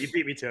damn it, you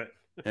beat me to it.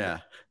 Yeah.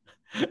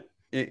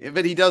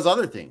 But he does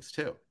other things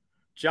too.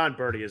 John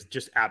Birdie is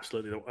just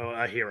absolutely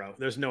a hero.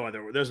 There's no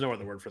other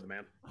word for the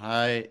man.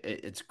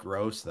 It's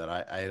gross that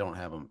I don't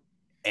have him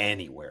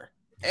anywhere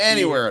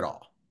at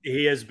all.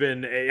 He has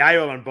been. I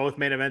owe him on both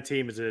main event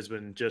teams. It has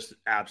been just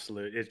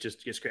absolute. It's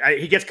just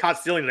he gets caught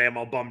stealing today. I'm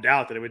all bummed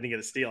out that he didn't get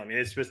a steal. I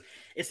mean,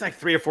 it's like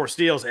 3 or 4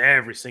 steals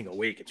every single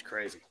week. It's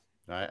crazy.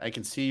 I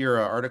can see your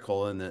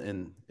article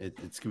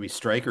it's gonna be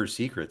Striker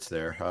Secrets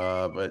there,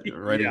 but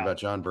writing about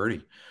John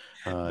Birdie.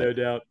 No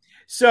doubt.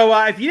 So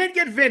if you didn't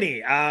get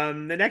Vinnie,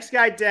 the next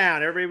guy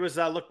down, everybody was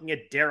looking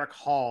at Derek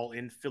Hall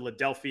in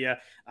Philadelphia.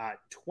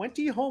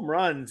 20 home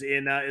runs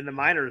in the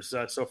minors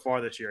so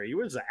far this year. He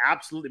was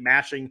absolutely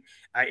mashing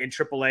in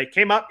AAA.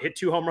 Came up, hit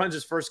 2 home runs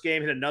his first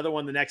game, hit another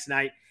one the next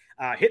night.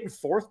 Hitting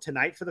 4th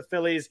tonight for the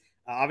Phillies.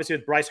 Obviously,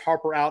 with Bryce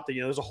Harper out,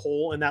 there's a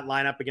hole in that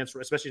lineup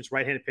especially against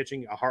right-handed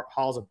pitching.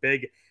 Hall's a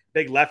big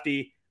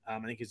lefty. I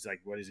think he's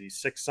like,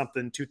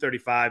 6'something",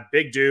 235,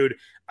 big dude,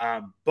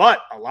 but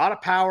a lot of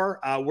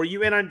power. Were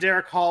you in on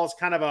Derek Hall as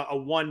kind of a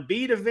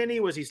 1B to Vinnie?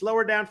 Was he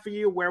slower down for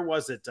you? Where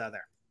was it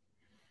there?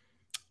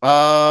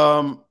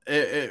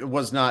 It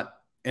was not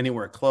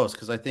anywhere close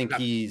because I think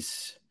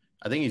he's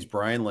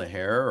Brian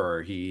LaHare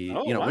or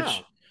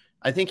which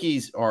I think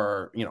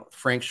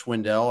Frank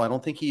Schwindel. I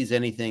don't think he's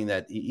anything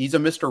he's a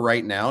Mr.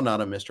 Right now, not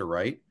a Mr.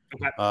 Right.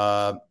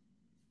 Okay.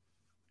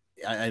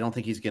 I don't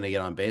think he's going to get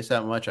on base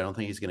that much. I don't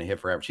think he's going to hit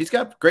for average. He's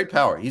got great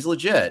power. He's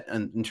legit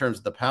in terms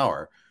of the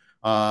power.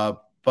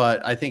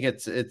 But I think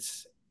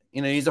it's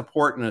he's a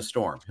port in a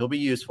storm. He'll be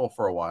useful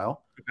for a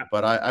while,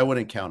 but I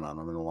wouldn't count on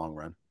him in the long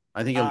run.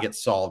 I think he'll get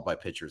solved by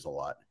pitchers a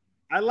lot.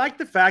 I like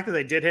the fact that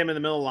they did him in the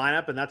middle of the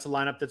lineup, and that's a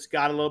lineup that's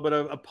got a little bit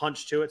of a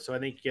punch to it. So I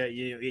think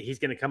he's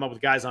going to come up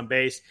with guys on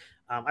base.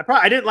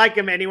 I didn't like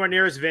him anywhere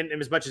near as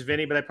much as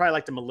Vinnie, but I probably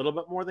liked him a little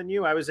bit more than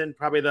you. I was in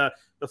probably the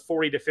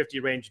 40 to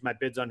 50 range with my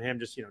bids on him,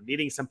 just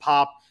needing some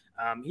pop.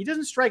 He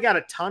doesn't strike out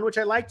a ton, which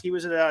I liked. He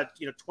was at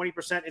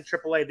 20% in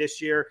AAA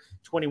this year,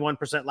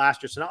 21%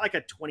 last year, so not like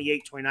a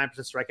 28, 29%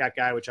 strikeout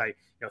guy, which I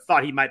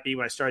thought he might be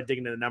when I started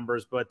digging into the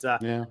numbers. But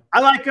I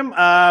like him.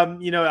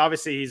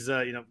 Obviously he's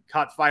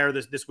caught fire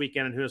this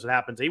weekend, and who knows what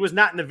happens. He was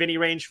not in the Vinnie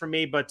range for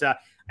me, but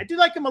I do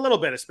like him a little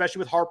bit, especially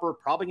with Harper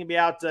probably going to be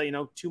out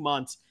 2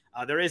 months.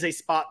 There is a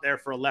spot there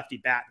for a lefty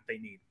bat that they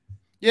need.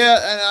 Yeah,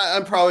 and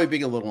I'm probably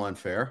being a little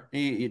unfair.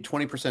 He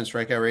 20%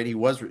 strikeout rate. He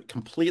was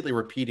completely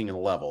repeating a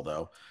level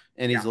though,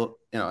 and he's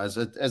as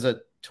a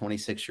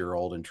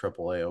 26-year-old in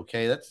AAA.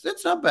 Okay,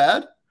 that's not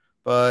bad,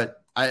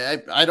 but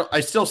I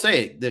still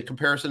say the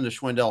comparison to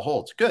Schwindel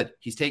holds. Good.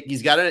 He's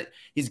got it.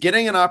 He's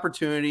getting an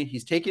opportunity.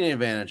 He's taking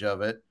advantage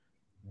of it.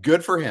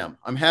 Good for him.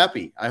 I'm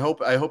happy. I hope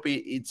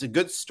it's a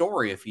good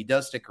story if he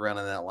does stick around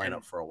in that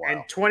lineup for a while.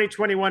 And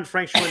 2021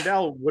 Frank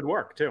Schwindel would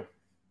work too.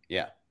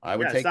 Yeah, I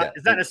would take that.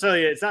 It's not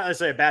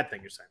necessarily a bad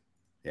thing you're saying.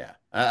 Yeah,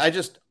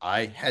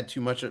 I had too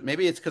much.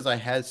 Maybe it's because I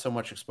had so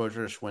much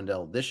exposure to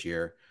Schwindel this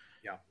year.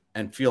 Yeah,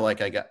 and feel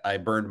like I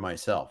burned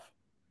myself.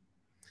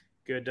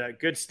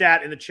 Good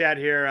stat in the chat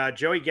here.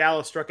 Joey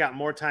Gallo struck out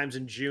more times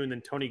in June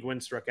than Tony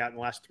Gwynn struck out in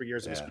the last 3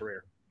 years of his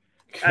career.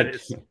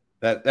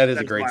 That is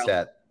a great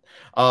stat.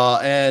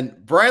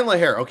 And Brian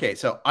LaHare. Okay,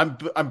 so I'm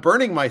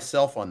burning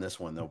myself on this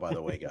one though, by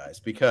the way, guys,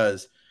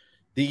 because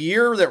the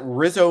year that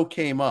Rizzo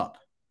came up,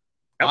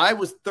 I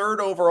was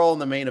third overall in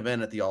the main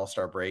event at the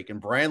All-Star break,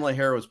 and Brian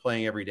LaHare was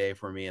playing every day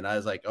for me. And I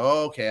was like,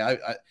 oh, okay,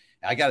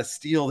 I got a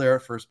steal there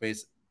at first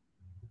base.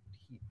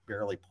 He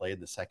barely played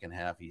the second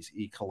half.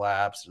 He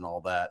collapsed and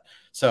all that.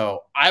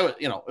 So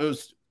it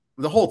was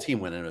the whole team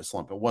went into a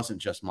slump. It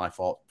wasn't just my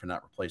fault for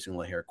not replacing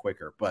LaHare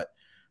quicker, but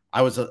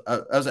I was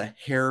a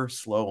hair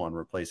slow on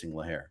replacing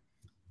LaHare.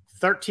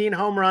 13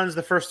 home runs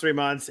the first 3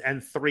 months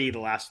and 3 the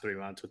last 3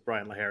 months with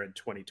Brian LaHare in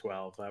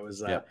 2012. That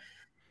was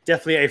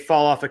definitely a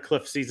fall off a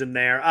cliff season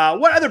there.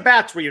 What other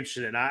bats were you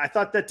interested in? I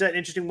thought that an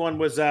interesting one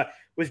was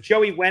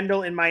Joey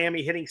Wendell in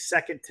Miami hitting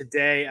second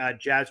today.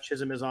 Jazz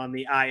Chisholm is on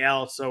the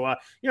IL. So,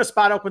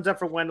 spot opens up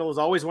for Wendell. Is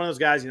always one of those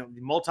guys,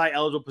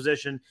 multi-eligible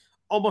position,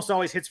 almost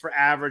always hits for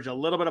average, a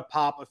little bit of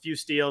pop, a few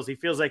steals. He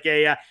feels like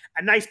a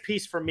nice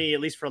piece for me, at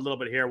least for a little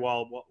bit here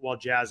while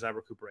Jazz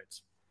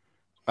recuperates.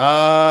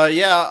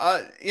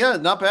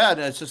 Not bad.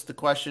 It's just the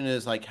question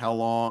is like how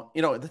long.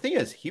 The thing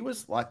is, he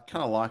was kind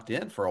of locked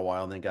in for a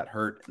while and then got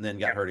hurt and then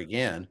got hurt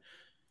again.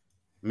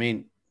 I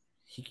mean,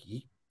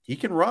 he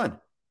can run.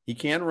 He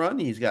can run.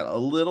 He's got a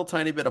little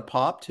tiny bit of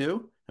pop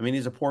too. I mean,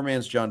 he's a poor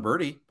man's John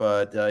Birdie,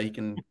 but he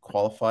can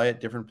qualify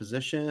at different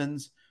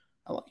positions.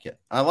 I like it.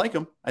 I like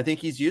him. I think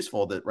he's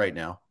useful right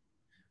now.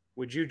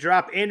 Would you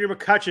drop Andrew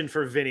McCutchen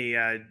for Vinnie,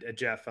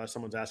 Jeff?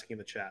 Someone's asking in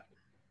the chat.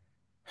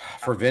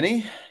 For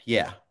Vinnie?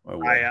 Yeah.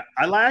 I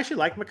actually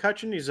like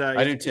McCutchen.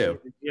 I do too.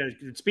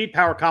 Speed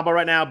power combo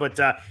right now, but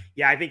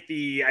I think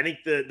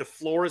the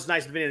floor is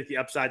nice. Vinnie, I think the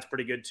upside's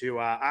pretty good too.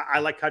 I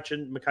like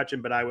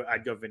McCutchen, but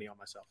I'd go Vinnie on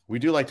myself. We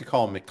do like to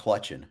call him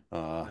McClutchen.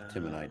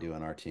 Tim and I do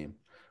on our team.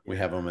 We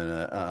have him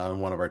on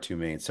one of our two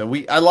mains. So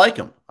I like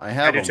him. I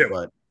have him, too.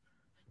 But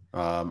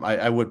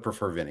I would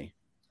prefer Vinnie.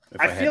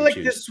 I feel like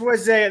this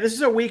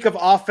is a week of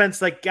offense,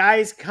 like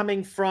guys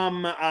coming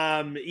from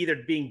either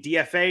being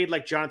DFA'd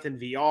like Jonathan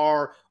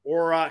VR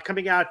or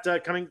coming back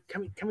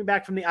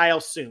from the IL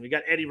soon. We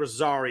got Eddie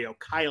Rosario,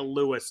 Kyle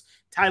Lewis,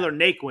 Tyler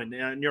Naquin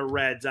in your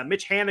Reds.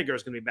 Mitch Haniger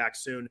is going to be back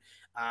soon.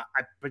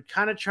 I've been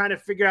kind of trying to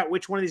figure out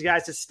which one of these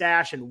guys to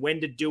stash and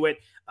when to do it.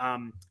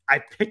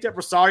 I picked up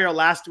Rosario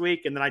last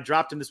week, and then I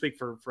dropped him this week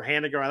for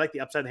Haniger. I like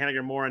the upside of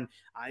Haniger more, and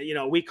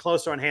a week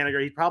closer on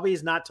Haniger. He probably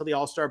is not till the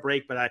All-Star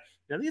break, but I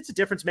think it's a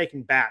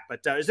difference-making bat.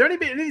 But is there any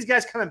of these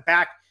guys coming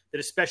back that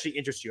especially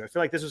interest you? I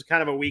feel like this was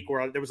kind of a week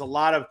where there was a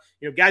lot of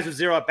guys with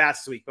zero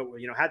at-bats this week, but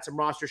had some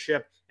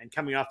rostership and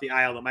coming off the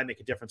IL that might make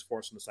a difference for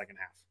us in the second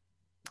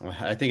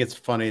half. I think it's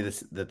funny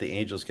that the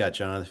Angels got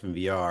Jonathan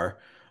VR.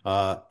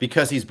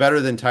 Because he's better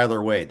than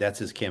Tyler Wade. That's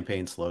his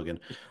campaign slogan.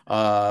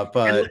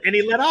 But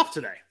he led off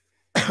today.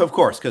 Of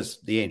course, because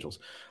the Angels.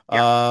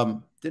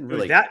 Didn't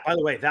really. By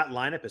the way, that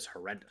lineup is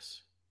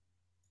horrendous.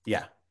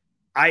 Yeah.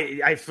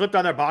 I flipped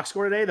on their box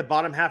score today. The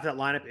bottom half of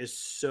that lineup is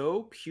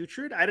so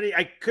putrid.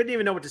 I couldn't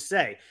even know what to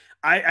say.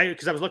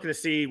 Because I was looking to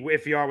see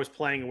if VR was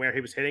playing and where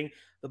he was hitting.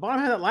 The bottom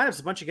half of that lineup is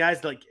a bunch of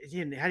guys that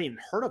hadn't even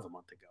heard of a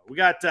month ago. We've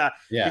got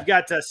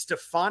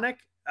Stefanik,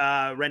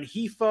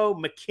 Rengifo,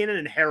 McKinnon,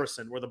 and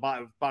Harrison were the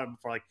bottom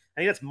before. I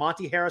think that's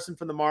Monty Harrison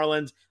from the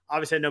Marlins.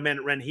 Obviously, I know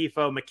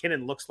Rengifo.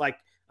 McKinnon looks like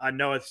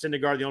Noah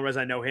Syndergaard. The only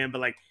reason I know him,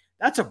 but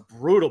that's a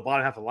brutal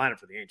bottom half of the lineup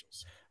for the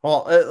Angels.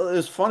 Well, it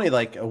was funny.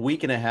 Like a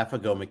week and a half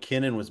ago,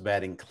 McKinnon was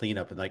batting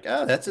cleanup, and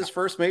that's his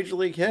first major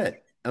league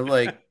hit. I'm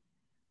like,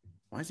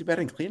 why is he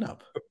batting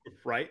cleanup?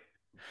 Right.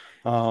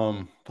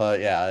 But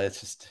yeah,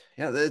 it's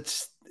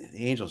the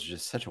Angels are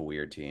just such a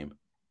weird team.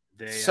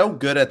 So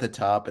good at the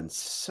top and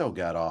so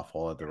god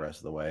awful at the rest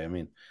of the way. I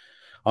mean,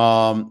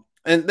 and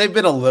they've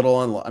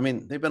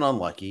been they've been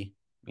unlucky.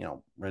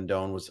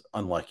 Rendon was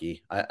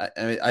unlucky.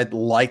 I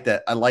like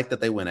that. I like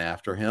that they went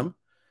after him.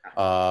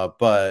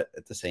 But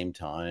at the same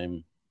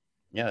time,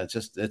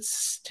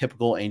 it's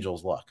typical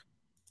Angels luck.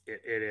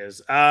 It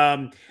is.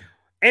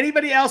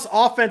 Anybody else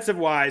offensive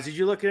wise? Did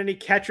you look at any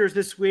catchers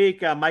this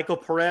week? Michael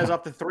Perez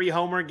off the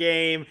 3-homer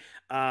game.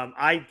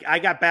 I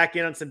got back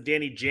in on some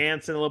Danny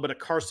Jansen, a little bit of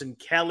Carson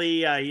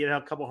Kelly. He had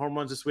a couple home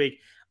runs this week.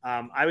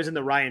 I was in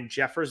the Ryan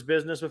Jeffers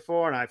business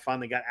before, and I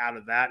finally got out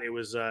of that. It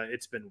was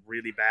it's been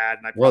really bad.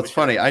 And it's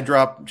funny. I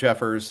dropped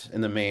Jeffers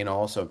in the main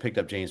also and picked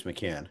up James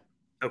McCann.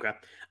 Okay.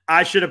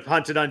 I should have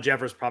punted on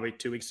Jeffers probably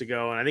 2 weeks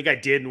ago, and I think I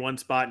did in one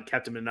spot and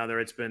kept him in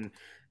another. The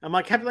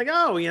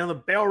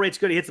barrel rate's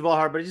good. He hits the ball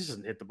hard, but he just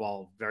doesn't hit the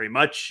ball very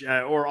much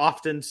or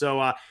often. So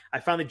I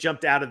finally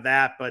jumped out of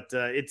that, but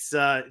it's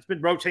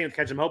been rotating with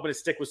catch. I'm hoping to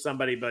stick with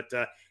somebody, but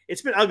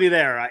it's been ugly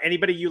there.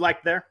 Anybody you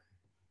like there?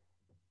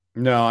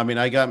 No, I mean,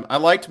 I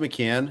liked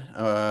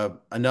McCann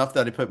enough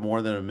that I put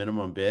more than a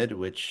minimum bid,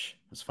 which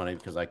is funny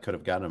because I could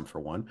have gotten him for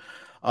one.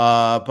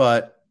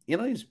 But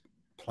he's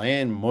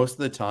playing most of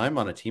the time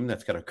on a team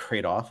that's got a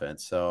great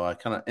offense. So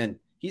and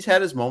he's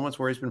had his moments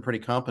where he's been pretty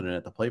competent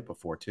at the plate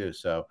before too.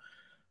 So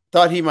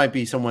thought he might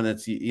be someone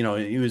that's, he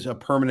was a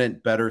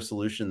permanent better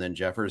solution than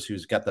Jeffers,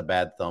 who's got the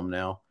bad thumb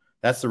now.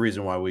 That's the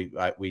reason why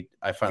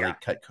I finally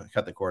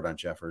cut the cord on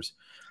Jeffers.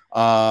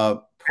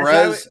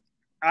 Perez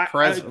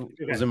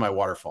was in my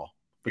waterfall.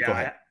 But go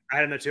ahead. I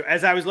don't know too.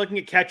 As I was looking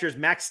at catchers,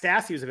 Max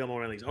Stassi was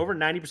available in leagues, over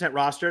 90%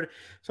 rostered.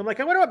 So I'm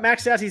like, I wonder what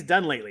Max Stassi's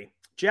done lately.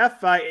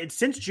 Jeff,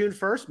 since June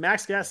 1st,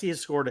 Max Stassi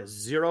has scored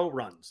 0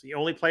 runs. The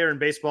only player in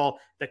baseball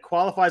that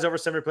qualifies over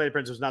 70 plate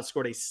appearances has not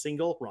scored a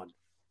single run.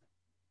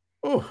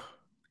 Oh,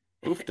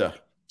 oofda.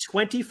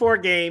 24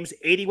 games,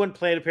 81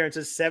 plate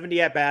appearances, 70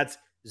 at-bats,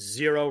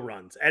 0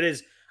 runs. That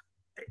is,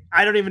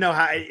 I don't even know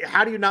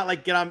how do you not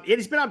get on?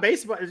 He's been on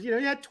base, but he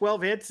had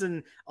 12 hits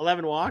and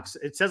 11 walks.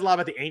 It says a lot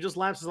about the Angels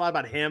lineup. It says a lot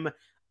about him.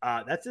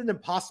 That's an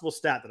impossible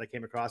stat that I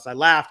came across. I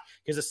laughed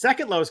because the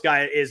second lowest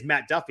guy is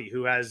Matt Duffy,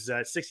 who has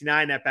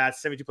 69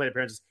 at-bats, 72 plate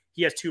appearances.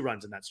 He has 2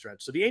 runs in that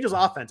stretch. So the Angels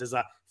offense is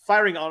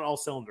firing on all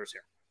cylinders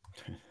here.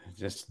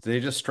 They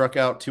just struck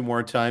out 2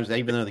 more times,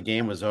 even though the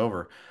game was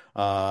over.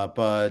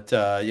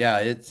 Yeah,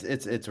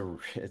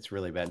 it's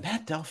really bad.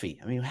 Matt Duffy.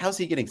 I mean, how's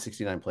he getting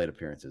 69 plate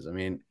appearances? I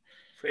mean,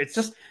 it's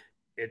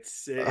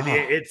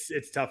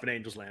tough in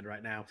Angels land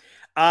right now.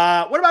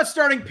 What about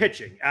starting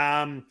pitching?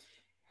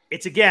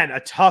 It's again a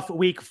tough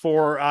week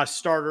for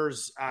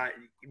starters.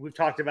 We've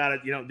talked about it.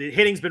 The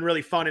hitting's been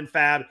really fun in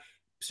FAAB.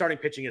 Starting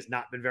pitching has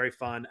not been very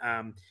fun.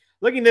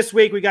 Looking this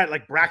week, we got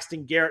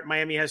Braxton Garrett.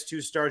 Miami has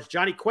 2 starts.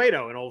 Johnny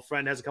Cueto, an old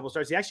friend, has a couple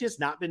starts. He actually has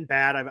not been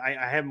bad. I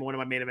have him in one of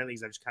my main event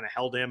leagues. I've just kind of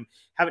held him.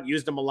 Haven't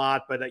used him a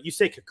lot. But you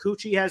say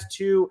Kikuchi has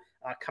 2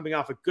 coming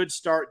off a good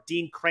start.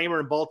 Dean Kramer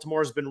in Baltimore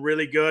has been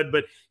really good,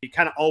 but you're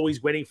kind of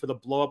always waiting for the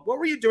blow up. What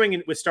were you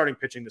doing with starting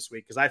pitching this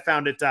week? Because I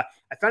found it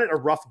a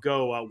rough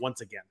go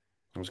once again.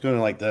 I was going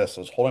like this.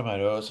 I was holding my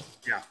nose,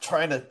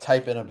 trying to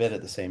type in a bit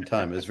at the same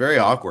time. It was very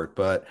awkward,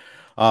 but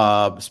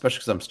especially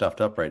because I'm stuffed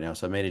up right now,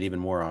 so I made it even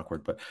more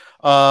awkward. But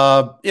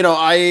I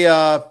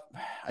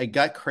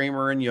got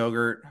Kramer and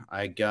yogurt.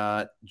 I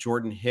got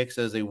Jordan Hicks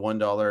as a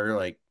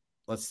 $1.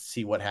 Let's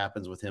see what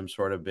happens with him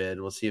sort of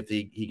bid. We'll see if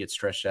he gets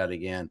stretched out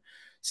again.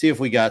 See if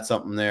we got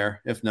something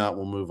there. If not,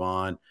 we'll move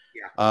on.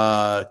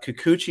 Yeah.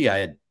 Kikuchi, I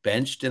had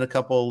benched in a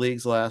couple of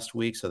leagues last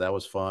week, so that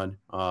was fun.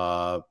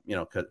 'Cause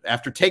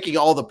after taking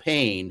all the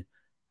pain,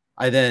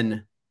 I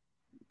then,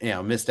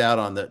 missed out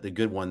on the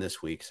good one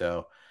this week.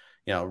 So,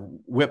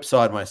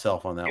 whipsawed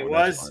myself on that one.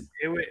 Was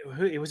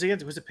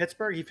it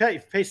Pittsburgh? He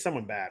faced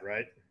someone bad,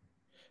 right?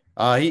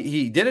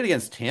 He did it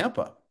against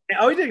Tampa.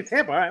 Oh, he did it against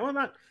Tampa. All right. Well,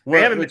 not.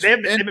 They've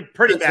been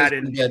pretty bad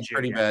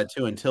pretty bad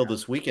too until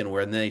this weekend,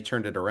 where they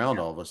turned it around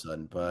all of a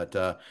sudden. But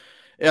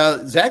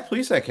Zach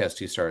Plesac has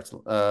 2 starts.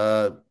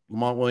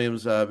 Lamont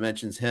Williams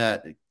mentions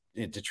him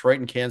in Detroit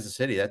and Kansas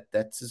City.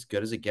 That's as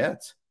good as it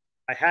gets.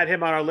 I had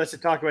him on our list to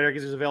talk about here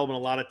because he's available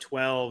in a lot of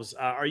 12s.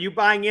 Are you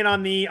buying in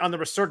on the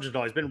resurgence at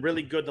all? He's been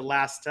really good the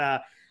last,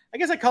 I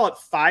guess I call it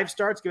 5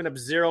 starts, giving up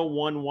 0,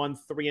 1, 1,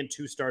 3, and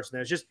 2 starts.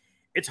 And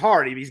it's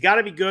hard. He's got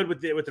to be good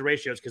with the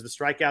ratios because the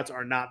strikeouts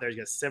are not there. He's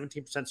got a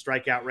 17%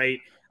 strikeout rate.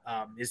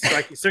 His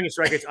swinging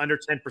strike rate's under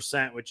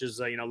 10%, which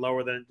is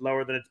lower than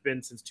it's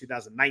been since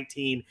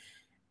 2019.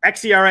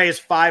 xERA is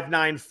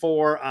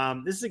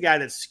 5.94. This is a guy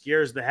that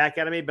scares the heck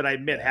out of me, but I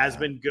admit has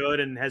been good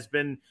and has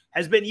been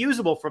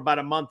usable for about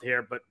a month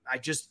here. But I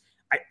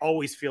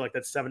always feel like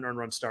that 7 earned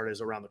run start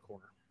is around the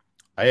corner.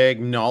 I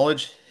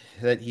acknowledge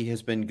that he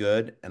has been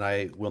good, and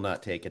I will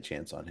not take a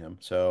chance on him.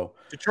 So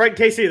Detroit and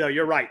KC, though,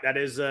 you're right. That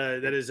is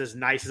as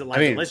nice as it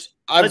likes.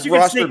 I've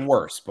rostered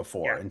worse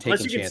before and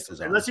taken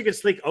chances on. Unless you can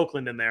sneak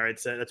Oakland in there,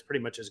 that's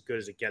pretty much as good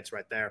as it gets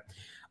right there.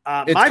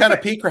 It's kind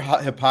of peak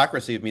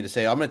hypocrisy of me to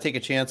say I'm going to take a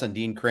chance on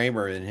Dean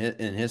Kramer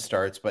in his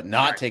starts, but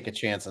not take a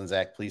chance on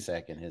Zach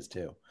Plesac in his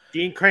too.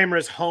 Dean Kramer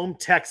is home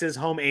Texas,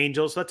 home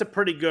Angels. So that's a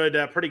pretty good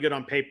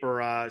on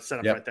paper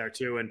setup right there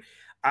too. And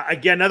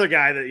again, another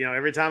guy that,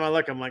 every time I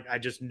look, I'm like, I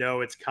just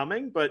know it's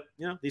coming. But,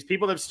 these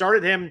people that have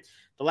started him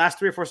the last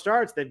 3 or 4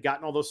 starts, they've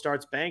gotten all those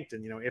starts banked.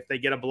 And, if they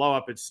get a blow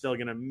up, it's still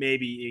going to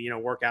maybe,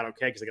 work out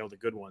okay because they got all the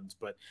good ones.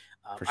 But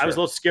I was a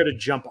little scared to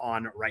jump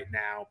on right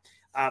now.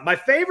 My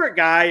favorite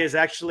guy is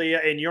actually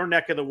in your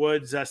neck of the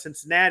woods,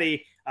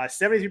 Cincinnati,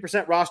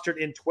 73% rostered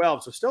in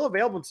 12. So still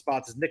available in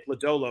spots is Nick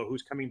Lodolo,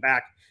 who's coming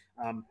back.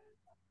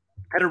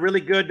 Had a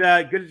really good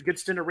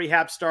stint of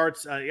rehab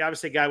starts.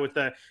 Obviously, a guy with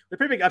the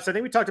pretty big upside. I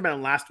think we talked about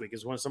him last week.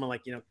 Is someone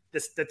like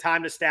the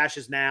time to stash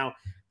is now.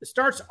 The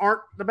starts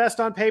aren't the best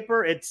on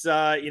paper. It's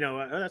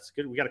that's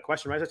good. We got a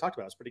question right. I talked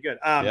about it. It's pretty good.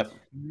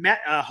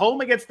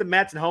 Home against the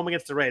Mets and home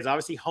against the Rays.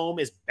 Obviously, home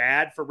is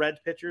bad for Reds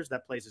pitchers.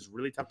 That place is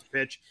really tough to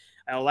pitch.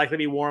 It'll likely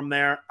be warm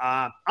there.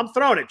 I'm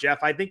throwing it,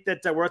 Jeff. I think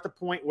that we're at the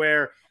point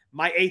where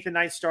my 8th and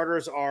 9th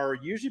starters are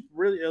usually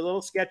really a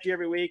little sketchy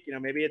every week.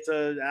 Maybe it's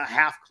a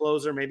half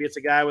closer. Maybe it's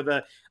a guy with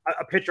a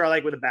pitcher I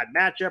like with a bad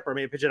matchup, or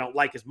maybe a pitcher I don't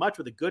like as much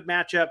with a good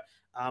matchup.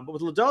 But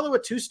with Lodolo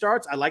with 2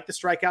 starts, I like the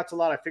strikeouts a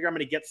lot. I figure I'm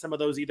going to get some of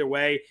those either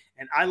way.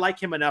 And I like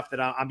him enough that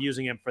I'm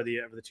using him for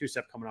the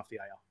 2-step coming off the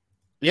IL.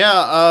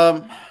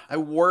 Yeah. I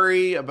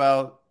worry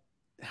about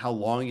how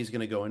long he's going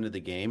to go into the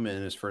game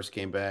in his first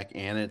game back,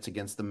 and it's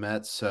against the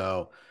Mets.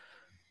 So,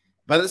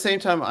 but at the same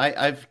time,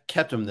 I've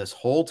kept him this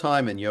whole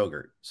time in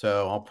yogurt.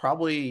 So I'm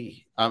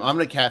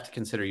going to have to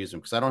consider using him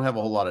because I don't have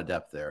a whole lot of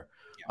depth there.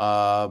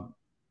 Yeah.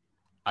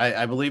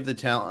 I believe the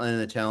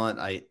talent.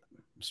 I'm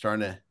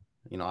starting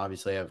to,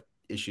 obviously have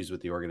issues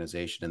with the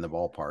organization in the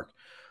ballpark.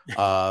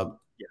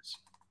 Yes.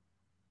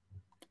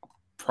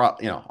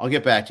 I'll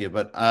get back to you,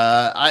 but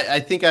I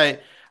think I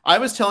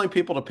was telling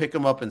people to pick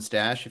him up and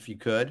stash if you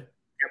could.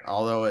 Yep.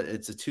 Although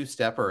it's a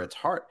two-stepper, it's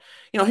hard.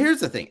 Here's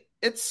the thing: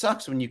 it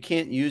sucks when you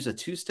can't use a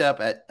two-step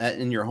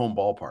in your home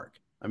ballpark.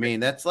 I mean,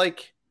 that's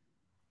like,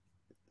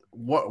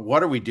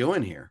 what are we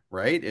doing here,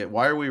 right?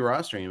 Why are we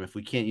rostering him if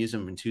we can't use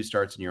him in two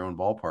starts in your own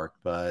ballpark?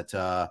 But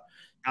the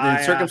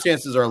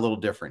circumstances are a little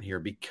different here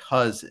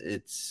because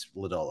it's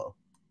Lodolo.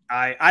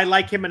 I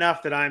like him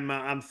enough that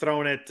I'm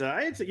throwing it.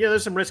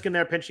 There's some risk in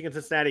there pinching in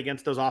Cincinnati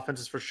against those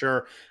offenses for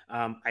sure.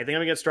 I think I'm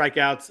gonna get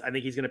strikeouts. I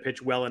think he's gonna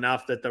pitch well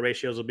enough that the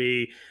ratios will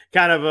be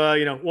kind of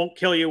won't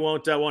kill you,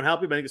 won't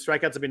help you. But I think the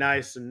strikeouts will be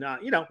nice. And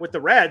with the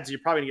Reds, you're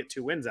probably gonna get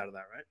 2 wins out of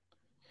that, right?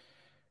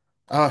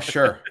 Oh,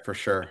 sure, for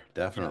sure,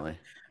 definitely.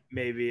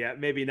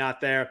 Maybe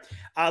not there.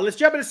 Let's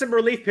jump into some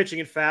relief pitching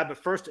in FAAB. But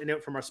first, a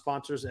note from our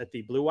sponsors at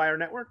the Blue Wire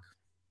Network.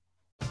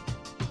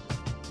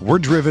 We're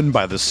driven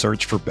by the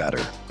search for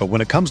better. But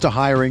when it comes to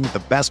hiring,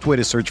 the best way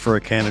to search for a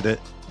candidate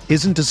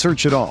isn't to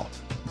search at all.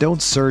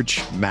 Don't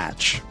search,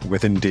 match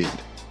with Indeed.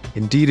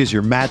 Indeed is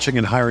your matching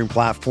and hiring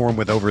platform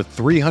with over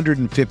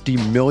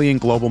 350 million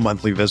global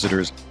monthly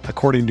visitors,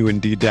 according to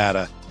Indeed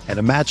data, and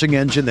a matching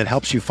engine that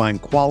helps you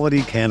find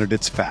quality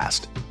candidates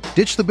fast.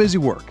 Ditch the busy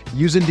work.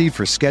 Use Indeed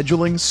for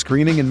scheduling,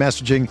 screening, and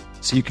messaging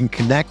so you can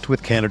connect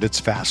with candidates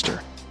faster.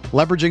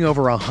 Leveraging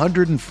over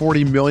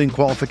 140 million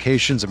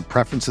qualifications and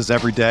preferences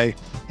every day,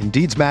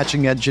 Indeed's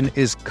matching engine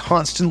is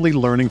constantly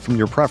learning from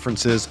your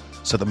preferences,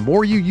 so the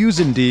more you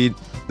use Indeed,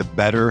 the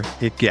better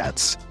it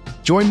gets.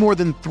 Join more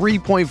than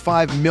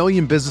 3.5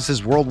 million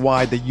businesses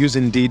worldwide that use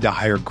Indeed to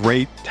hire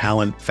great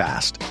talent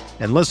fast.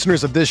 And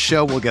listeners of this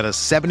show will get a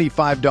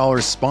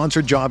 $75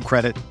 sponsored job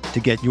credit to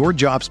get your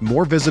jobs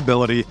more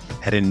visibility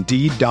at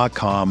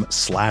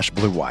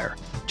Indeed.com/Blue Wire.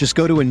 Just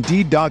go to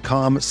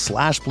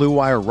Indeed.com/Blue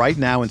Wire right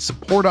now and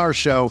support our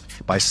show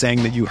by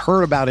saying that you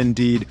heard about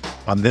Indeed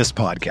on this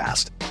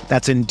podcast.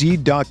 That's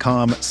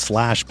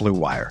Indeed.com/Blue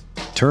Wire.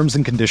 Terms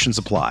and conditions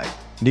apply.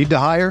 Need to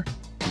hire?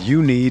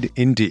 You need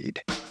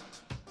Indeed.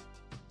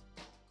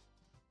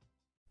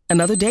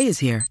 Another day is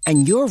here,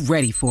 and you're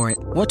ready for it.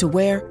 What to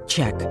wear?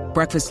 Check.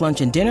 Breakfast,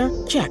 lunch, and dinner?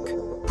 Check.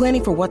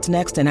 Planning for what's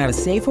next and how to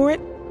save for it?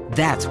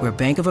 That's where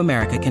Bank of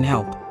America can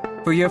help.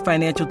 For your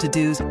financial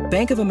to-dos,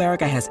 Bank of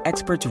America has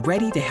experts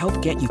ready to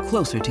help get you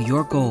closer to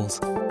your goals.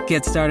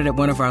 Get started at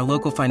one of our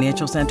local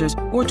financial centers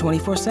or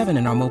 24/7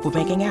 in our mobile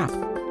banking app.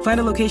 Find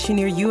a location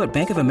near you at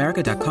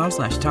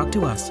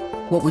bankofamerica.com/talktous.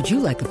 What would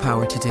you like the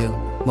power to do?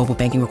 Mobile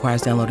banking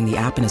requires downloading the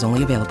app and is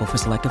only available for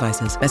select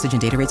devices. Message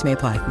and data rates may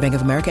apply. Bank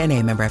of America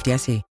NA, member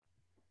FDIC.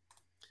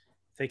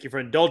 Thank you for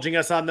indulging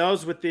us on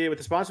those with the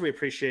sponsor. We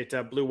appreciate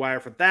Blue Wire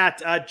for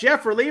that.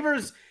 Jeff,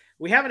 relievers,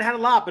 we haven't had a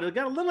lot, but it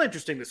got a little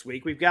interesting this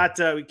week. We've got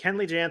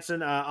Kenley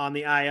Jansen on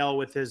the IL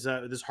with his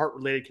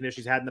heart-related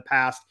condition he's had in the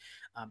past.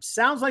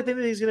 Sounds like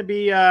he's going to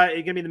be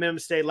the minimum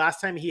stay. Last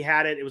time he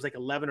had it, it was like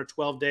 11 or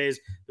 12 days.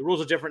 The rules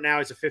are different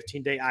now. It's a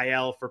 15-day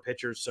IL for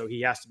pitchers, so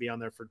he has to be on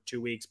there for 2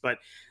 weeks. But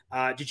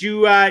did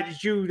you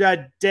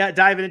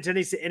dive into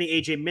any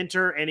AJ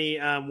Minter, any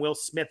Will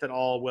Smith at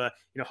all?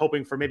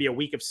 Hoping for maybe a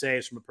week of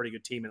saves from a pretty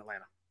good team in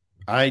Atlanta.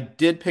 I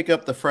did pick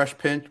up the Fresh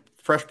Prince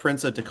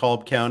of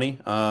DeKalb County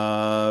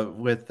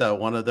with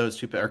one of those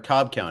two, or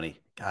Cobb County.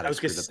 God, I was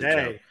going to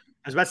say.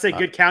 I was about to say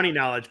good county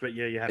knowledge, but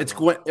yeah, you had it's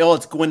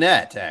it's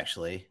Gwinnett,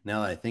 actually,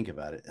 now that I think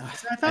about it. I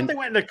thought they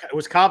went into –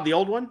 was Cobb the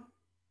old one?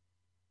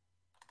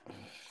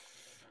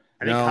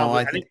 I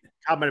think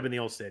Cobb might have been the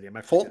old stadium.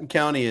 Fulton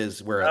County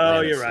is where Atlanta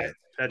Oh, you're right.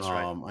 That's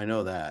right. I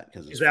know that.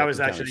 Because that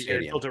was actually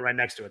 – built it right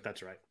next to it.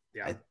 that's right.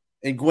 Yeah.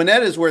 And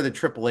Gwinnett is where the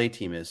AAA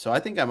team is, so I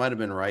think I might have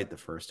been right the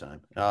first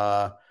time.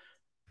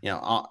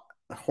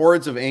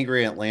 Hordes of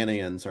angry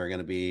Atlanteans are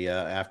going to be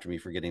after me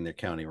for getting their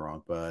county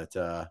wrong, but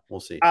we'll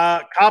see.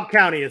 Cobb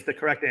County is the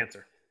correct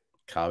answer.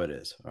 Cobb it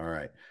is. All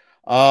right.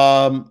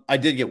 I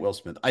did get Will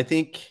Smith. I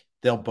think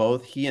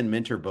he and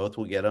Minter both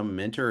will get him.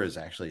 Minter has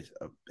actually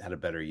had a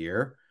better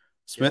year.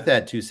 Smith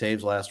had 2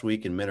 saves last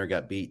week, and Minter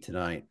got beat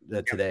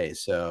today.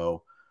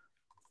 So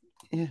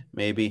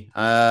maybe.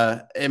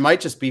 It might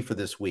just be for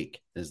this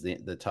week is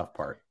the tough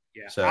part.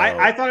 Yeah, so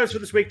I thought it was for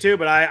this week too,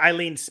 but I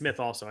leaned Smith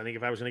also. I think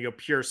if I was going to go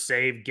pure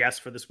save guess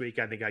for this week,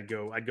 I think I'd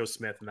go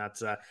Smith, and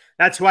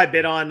that's who I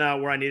bid on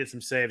where I needed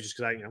some saves, just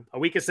because a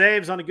week of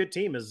saves on a good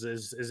team is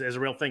a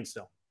real thing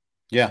still.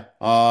 Yeah,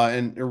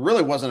 and there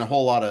really wasn't a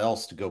whole lot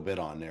else to go bid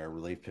on there,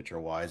 relief pitcher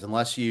wise,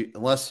 unless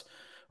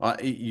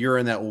you're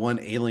in that one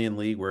alien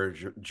league where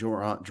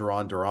Duran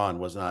Duran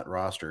was not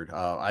rostered.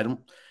 I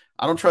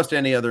don't trust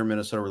any other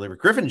Minnesota reliever.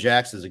 Griffin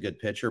Jackson is a good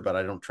pitcher, but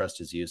I don't trust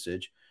his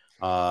usage.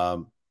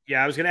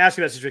 Yeah, I was going to ask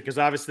you that because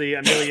obviously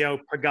Emilio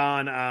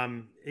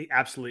Pagan he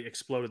absolutely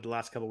exploded the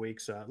last couple of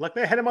weeks.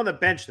 Luckily, I had him on the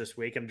bench this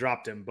week and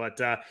dropped him,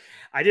 but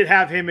I did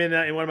have him in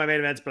one of my main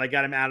events, but I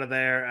got him out of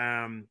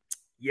there.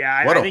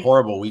 What a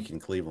horrible week in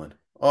Cleveland.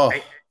 Oh,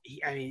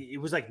 I mean,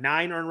 it was like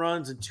 9 earned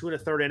runs and 2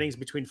 1/3 innings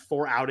between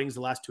 4 outings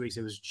the last 2 weeks.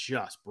 It was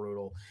just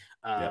brutal.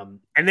 And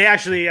they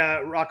actually,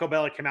 Rocco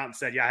Bella came out and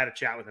said, I had a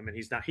chat with him, and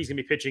he's going to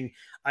be pitching.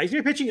 He's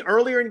going to be pitching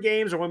earlier in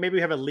games, or when maybe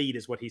we have a lead,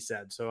 is what he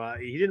said. So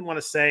he didn't want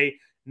to say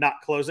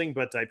not closing,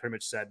 but I pretty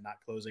much said not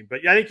closing.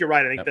 But yeah, I think you're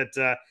right. I think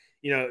that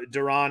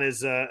Duran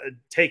is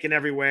taken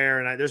everywhere,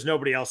 and there's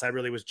nobody else I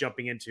really was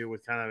jumping into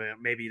with kind of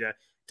maybe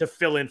to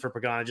fill in for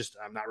Pagano.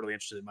 I'm not really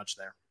interested in much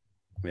there.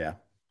 Yeah.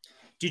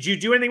 Did you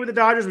do anything with the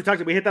Dodgers?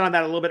 We hit on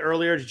that a little bit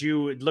earlier. Did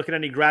you look at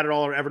any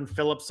Gratterall or Evan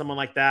Phillips, someone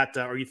like that,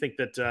 or you think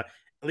that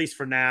at least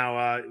for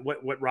now,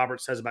 what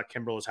Robert says about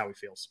Kimbrel is how he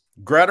feels?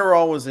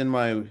 Gratterall was in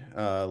my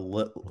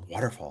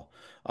waterfall,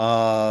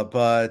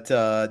 but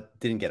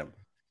didn't get him.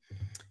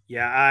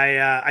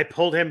 Yeah, I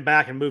pulled him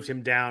back and moved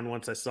him down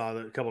once I saw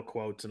a couple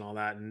quotes and all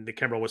that, and the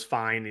Kimbrel was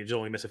fine. He just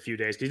only missed a few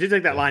days. He did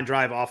take that line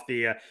drive off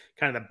the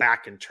kind of the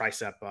back and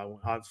tricep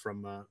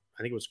from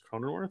I think it was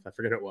Cronenworth. I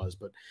forget who it was,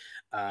 but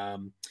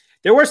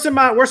there were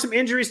some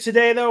injuries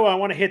today, though. I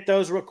want to hit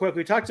those real quick.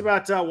 We talked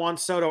about Juan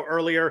Soto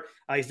earlier.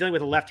 He's dealing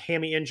with a left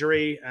hammy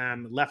injury,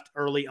 left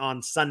early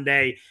on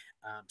Sunday.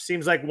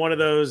 Seems like one of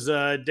those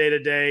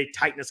day-to-day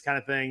tightness kind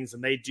of things,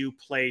 and they do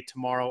play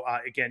tomorrow.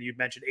 Again, you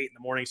mentioned 8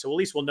 a.m, so at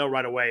least we'll know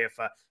right away if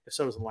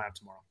Soto's in the lab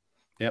tomorrow.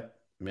 Yep,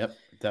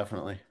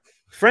 definitely.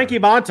 Frankie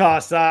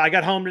Montas, I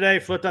got home today,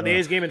 flipped on the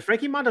A's game, and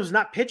Frankie Montas was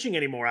not pitching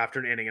anymore after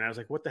an inning, and I was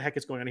like, what the heck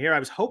is going on here? I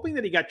was hoping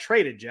that he got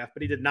traded, Jeff,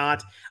 but he did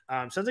not.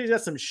 Sounds like he's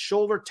got some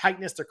shoulder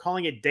tightness. They're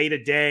calling it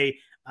day-to-day.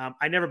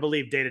 I never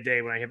believe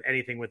day-to-day when I have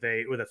anything with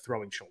a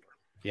throwing shoulder.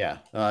 Yeah,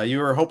 you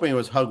were hoping it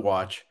was Hug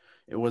Watch.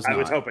 It was not. I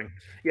was hoping.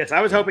 Yes,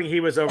 I was hoping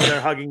he was over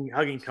there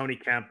hugging Tony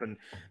Kemp. And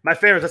my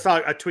favorite, I saw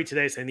a tweet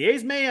today saying the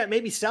A's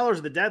may be sellers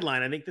of the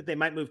deadline. I think that they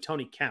might move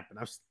Tony Kemp. And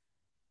I was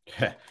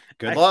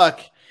good luck.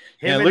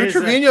 Yeah, Lou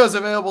Trevino is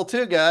available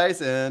too,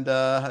 guys. And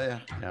okay.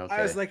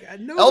 I was like,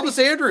 Elvis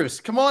Andrus,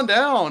 come on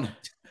down.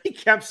 Tony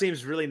Kemp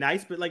seems really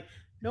nice, but like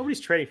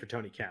nobody's trading for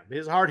Tony Kemp.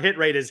 His hard hit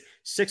rate is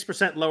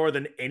 6% lower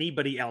than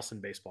anybody else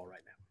in baseball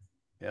right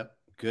now.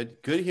 Yep.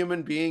 Good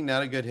human being,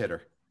 not a good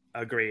hitter.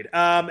 Agreed.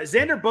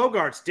 Xander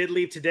Bogaerts did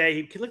leave today.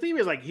 He looked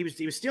like he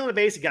was stealing a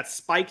base. He got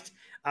spiked.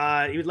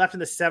 He was left in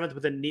the 7th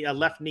with a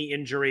left knee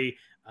injury.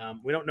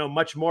 We don't know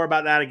much more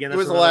about that. Again, it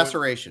was a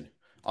laceration.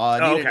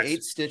 Needed okay.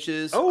 8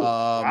 stitches.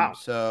 Wow.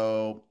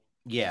 So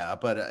yeah,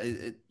 but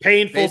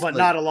painful, but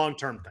not a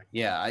long-term thing.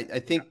 Yeah, I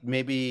think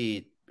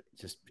maybe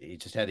he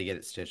just had to get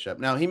it stitched up.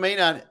 Now he may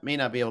not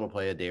be able to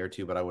play a day or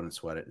two, but I wouldn't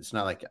sweat it. It's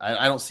not like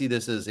I don't see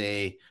this as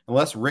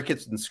unless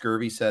rickets and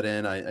scurvy set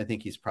in. I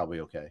think he's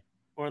probably okay.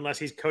 Or unless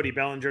he's Cody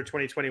Bellinger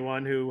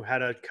 2021, who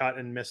had a cut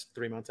and missed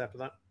 3 months after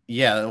that.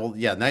 Yeah, well,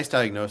 yeah, nice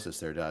diagnosis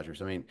there,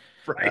 Dodgers. I mean,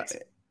 right.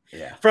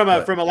 Yeah. From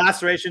a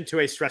laceration to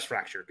a stress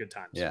fracture. Good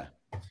times. Yeah.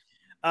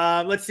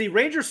 Let's see.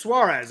 Ranger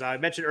Suarez, I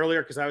mentioned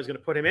earlier because I was going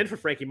to put him in for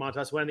Frankie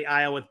Montas, went in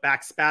the IL with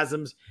back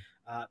spasms.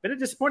 Been a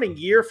disappointing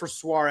year for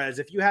Suarez.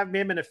 If you have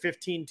him in a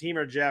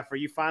 15-teamer, Jeff, are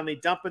you finally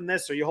dumping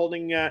this? Are you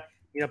holding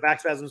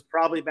back spasms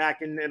probably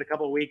back in a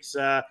couple of weeks?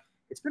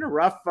 It's been a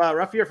rough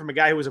year from a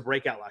guy who was a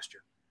breakout last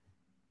year.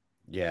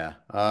 Yeah,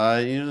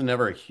 he was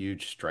never a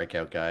huge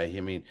strikeout guy. I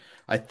mean,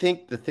 I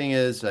think the thing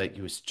is, like,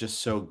 he was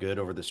just so good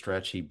over the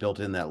stretch. He built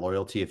in that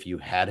loyalty if you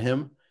had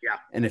him. Yeah.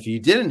 And if you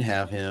didn't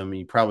have him,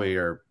 you probably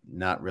are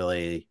not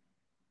really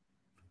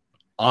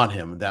on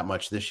him that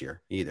much this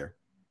year either.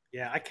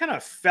 Yeah, I kind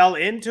of fell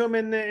into him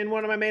in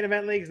one of my main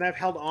event leagues, and I've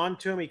held on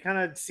to him. He kind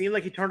of seemed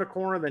like he turned a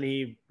corner, then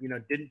he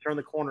didn't turn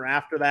the corner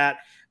after that.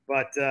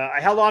 But I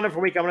held on to him for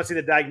a week. I want to see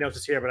the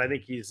diagnosis here, but I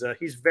think he's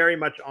very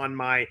much on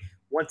my.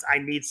 Once I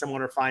need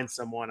someone or find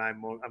someone,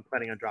 I'm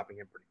planning on dropping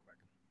him pretty quick.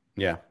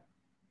 Yeah.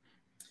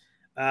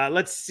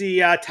 Let's see.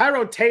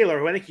 Tyrone Taylor,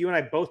 who I think you and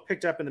I both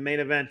picked up in the main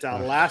event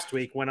last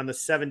week, went on the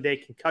 7-day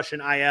concussion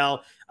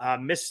IL.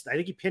 Missed. I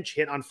think he pinch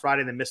hit on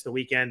Friday and then missed the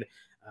weekend.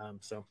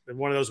 So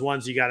one of those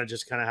ones you got to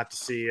just kind of have to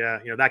see.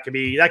 That could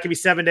be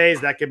 7 days.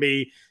 That could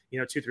be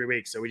 2-3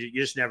 weeks. So you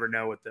just never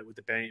know with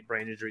the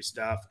brain injury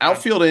stuff.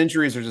 Outfield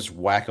injuries are just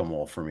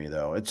whack-a-mole for me,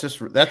 though. It's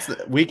just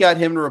we got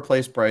him to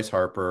replace Bryce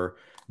Harper.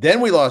 Then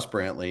we lost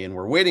Brantley, and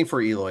we're waiting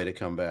for Eloy to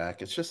come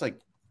back. It's just like,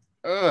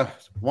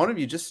 one of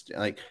you just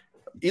like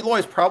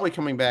Eloy's probably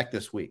coming back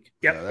this week.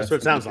 Yep, that's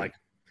what it sounds like.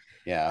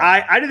 Yeah,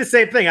 I did the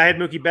same thing. I had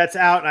Mookie Betts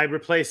out, and I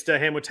replaced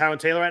him with Tyrone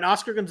Taylor and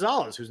Oscar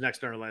Gonzalez, who's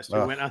next on our list,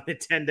 who went on the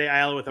 10-day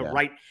IL with a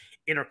right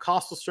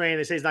intercostal strain.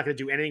 They say he's not going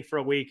to do anything for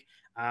a week.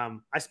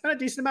 I spent a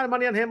decent amount of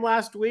money on him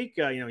last week.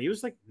 He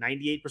was like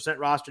 98%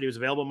 rostered. He was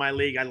available in my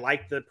league. I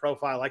liked the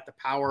profile. I liked the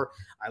power.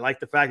 I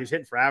liked the fact he was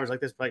hitting for average like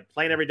this,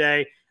 playing every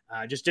day.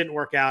 Just didn't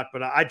work out,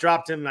 but I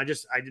dropped him. I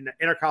didn't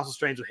intercostal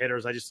strains with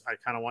hitters. I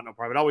kind of want no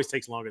problem. It always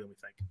takes longer than we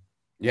think.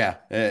 Yeah,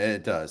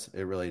 it does.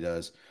 It really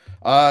does.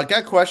 Got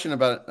a question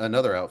about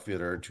another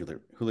outfielder,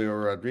 Julio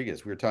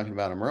Rodriguez. We were talking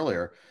about him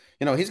earlier.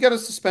 He's got a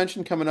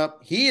suspension coming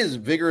up. He is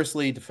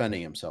vigorously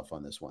defending himself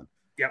on this one.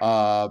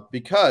 Yep.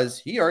 Because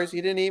he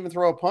didn't even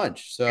throw a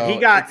punch. So and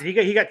he got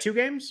 2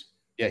 games.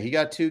 Yeah, he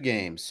got 2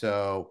 games.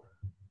 So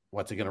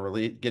what's it going to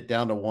really get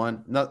down to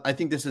 1? No, I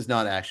think this is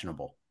not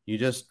actionable. You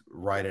just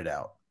write it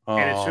out.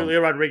 And it's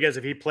Julio Rodriguez.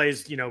 If he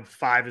plays,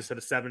 5 instead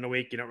of 7 a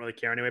week, you don't really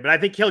care anyway. But I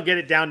think he'll get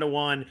it down to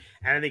 1,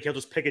 and I think he'll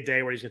just pick a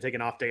day where he's going to take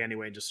an off day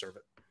anyway and just serve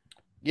it.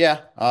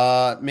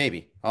 Yeah,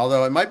 maybe.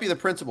 Although it might be the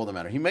principle of the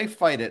matter. He may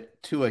fight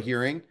it to a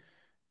hearing,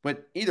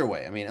 But either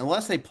way, I mean,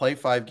 unless they play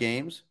 5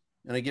 games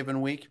in a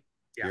given week,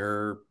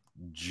 you're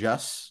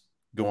just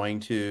going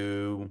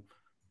to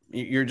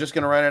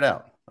write it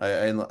out.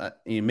 I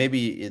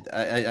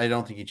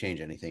don't think you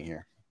change anything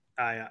here.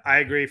 I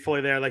agree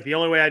fully there. Like the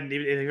only way if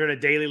you're in a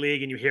daily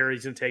league and you hear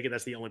he's going to take it,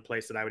 that's the only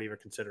place that I would even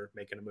consider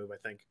making a move, I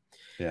think.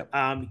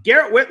 Yeah.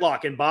 Garrett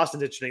Whitlock in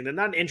Boston's interesting. They're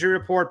not an injury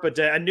report, but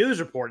a news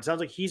report. It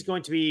sounds like he's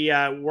going to be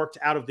worked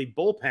out of the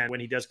bullpen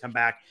when he does come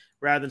back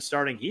rather than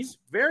starting. He's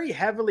very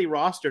heavily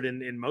rostered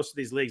in most of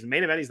these leagues. The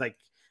main event, he's like,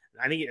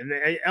 I think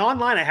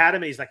online I had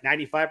him and he's like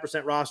 95%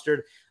 rostered.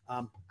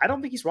 I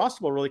don't think he's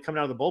rosterable really coming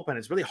out of the bullpen.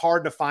 It's really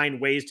hard to find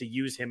ways to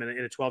use him in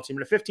a 12-teamer.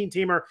 In a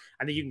 15-teamer,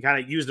 I think you can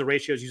kind of use the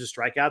ratios, use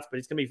the strikeouts, but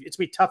it's gonna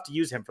be tough to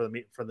use him for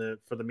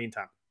the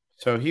meantime.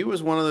 So he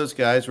was one of those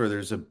guys where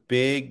there's a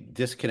big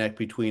disconnect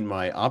between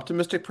my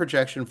optimistic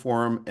projection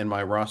for him and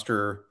my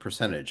roster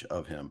percentage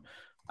of him.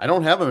 I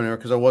don't have him in there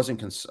because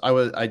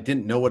I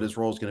didn't know what his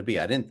role was going to be.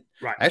 I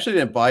actually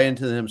didn't buy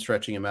into him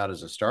stretching him out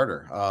as a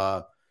starter.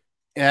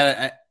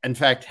 And in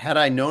fact, had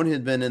I known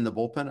he'd been in the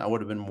bullpen, I would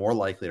have been more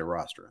likely to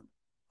roster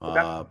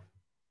him.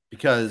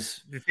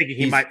 Because you're thinking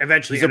he might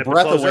eventually. He's a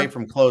breath away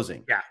from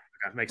closing. Yeah,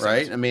 makes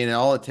right. Sense. I mean,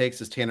 all it takes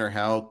is Tanner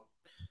Houck,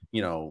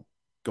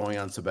 going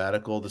on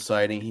sabbatical,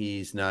 deciding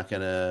he's not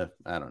gonna.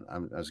 I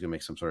was gonna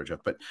make some sort of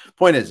joke, but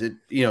point is,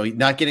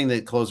 not getting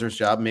the closer's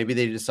job. Maybe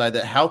they decide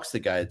that Houck's the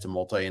guy that's a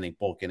multi-inning,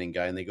 bulk inning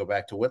guy, and they go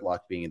back to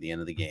Whitlock being at the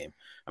end of the game.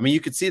 I mean,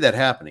 you could see that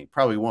happening.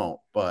 Probably won't,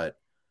 but.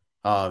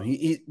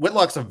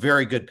 Whitlock's a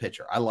very good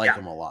pitcher. I like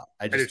him a lot.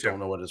 I just don't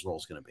know what his role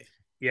is going to be.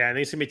 Yeah, I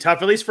think it's going to be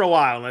tough, at least for a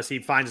while, unless he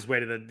finds his way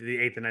to the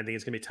 8th and 9th. I think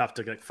it's going to be tough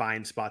to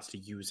find spots to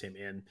use him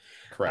in.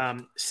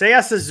 Correct.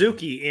 Seiya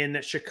Suzuki in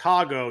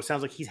Chicago.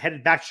 Sounds like he's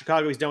headed back to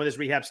Chicago. He's done with his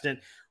rehab stint.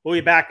 We'll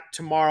be back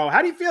tomorrow.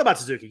 How do you feel about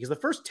Suzuki? Because the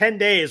first 10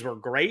 days were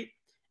great.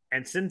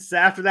 And since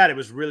after that, it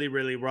was really,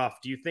 really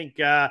rough. Do you think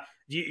do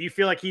you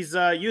feel like he's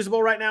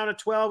usable right now in a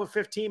 12 or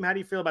 15? How do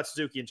you feel about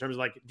Suzuki in terms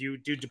of do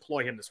you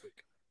deploy him this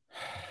week?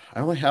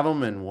 I only have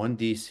him in one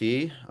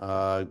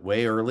DC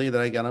way early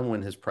that I got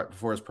him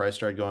before his price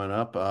started going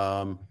up.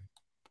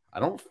 I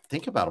don't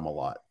think about him a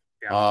lot.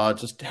 It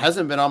just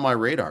hasn't been on my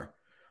radar.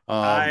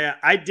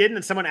 I didn't,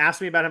 and someone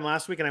asked me about him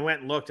last week, and I went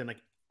and looked, and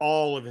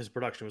all of his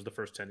production was the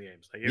first 10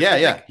 games. He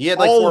had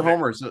 4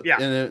 homers.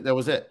 And that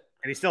was it.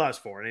 And he still has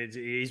 4, and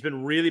he's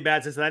been really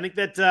bad since then. I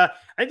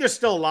think there's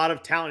still a lot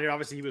of talent here.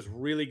 Obviously, he was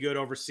really good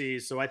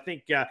overseas, so I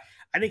think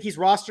he's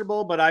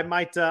rosterable. But I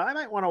might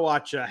want to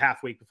watch a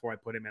half week before I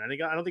put him in.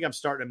 I don't think I'm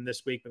starting him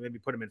this week, but maybe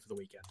put him in for the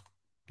weekend.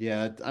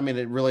 Yeah, I mean,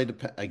 it really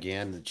depends.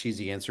 Again, the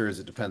cheesy answer is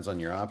it depends on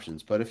your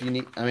options. But if you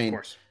need, I mean,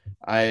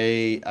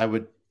 I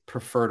would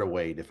prefer to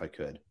wait if I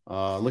could.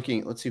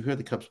 Let's see who are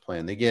the Cubs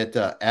playing. They get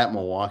at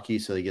Milwaukee,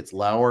 so he gets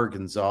Lauer,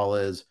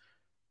 Gonzalez,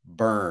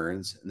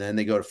 Burns, and then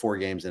they go to 4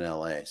 games in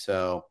LA.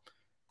 So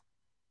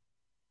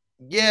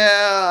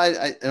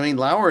yeah, I mean,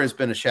 Lauer has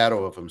been a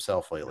shadow of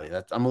himself lately.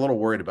 I'm a little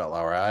worried about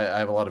Lauer. I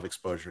have a lot of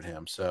exposure to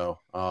him. So,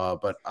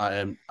 but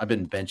I've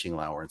been benching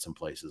Lauer in some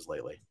places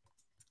lately.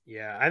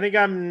 Yeah, I think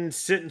I'm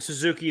sitting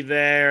Suzuki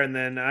there, and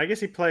then I guess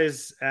he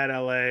plays at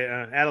LA.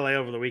 At LA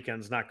over the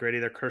weekend is not great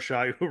either.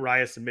 Kershaw,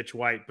 Urias, and Mitch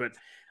White, but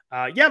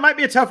it might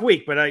be a tough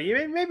week. But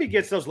maybe he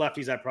gets those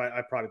lefties. I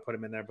probably put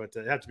him in there, but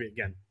it have to be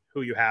again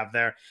who you have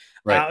there.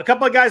 Right. A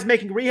couple of guys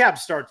making rehab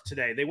starts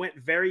today. They went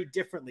very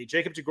differently.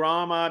 Jacob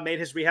deGrom made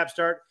his rehab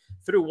start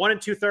through 1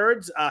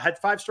 2/3, had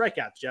 5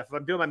 strikeouts. Jeff, if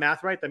I'm doing my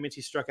math right, that means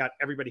he struck out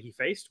everybody he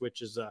faced,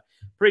 which is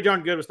pretty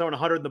darn good. Was throwing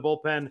 100 in the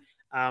bullpen.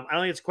 I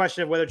don't think it's a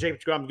question of whether Jacob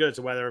deGrom is good. It's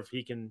whether if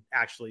he can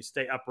actually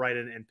stay upright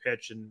and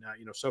pitch. And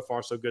so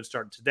far so good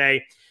starting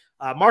today.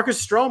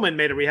 Marcus Stroman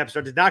made a rehab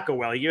start. Did not go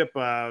well. He gave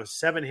up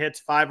 7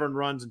 hits, 5 earned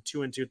runs, and 2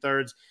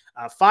 2/3.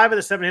 5 of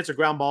the 7 hits are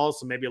ground balls,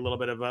 so maybe a little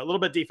bit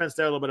of defense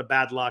there, a little bit of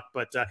bad luck.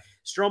 But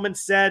Stroman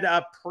said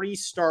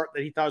pre-start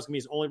that he thought it was going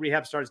to be his only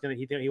rehab start.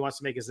 He wants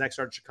to make his next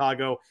start in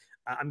Chicago.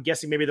 I'm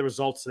guessing maybe the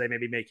results today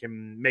maybe make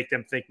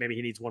them think maybe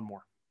he needs one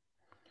more.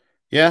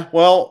 Yeah,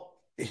 well,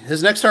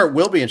 his next start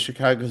will be in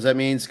Chicago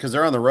because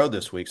they're on the road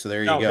this week. So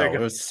there you go. It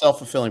was a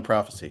self-fulfilling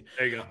prophecy.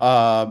 There you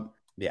go.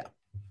 Yeah.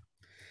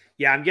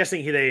 Yeah, I'm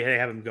guessing they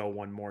have him go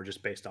one more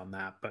just based on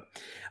that. But,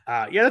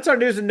 that's our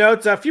news and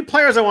notes. A few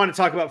players I want to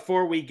talk about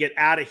before we get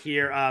out of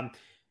here.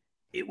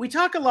 We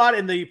talk a lot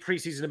in the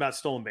preseason about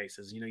stolen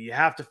bases. You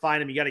have to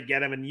find them. You got to get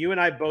them. And you and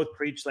I both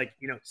preach,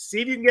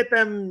 see if you can get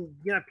them,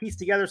 piece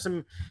together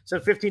some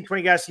 15,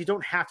 20 guys. So you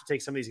don't have to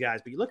take some of these guys.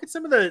 But you look at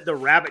some of the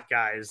rabbit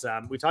guys.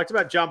 We talked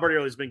about John Birdie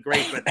earlier. He's been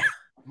great. But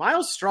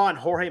Miles Straw and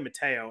Jorge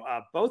Mateo,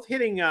 both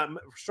hitting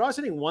Straw's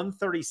hitting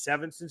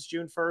 137 since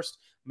June 1st.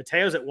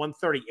 Mateo's at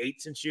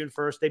 138 since June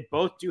 1st. They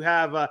both do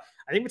have, I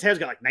think Mateo's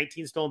got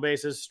 19 stolen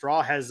bases.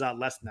 Straw has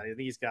less than that. I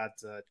think he's got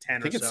 10 or so. I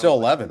think it's still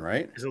 11,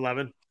 right? It's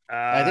 11.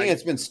 I think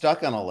it's been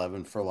stuck on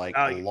 11 for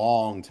a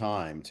long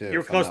time too.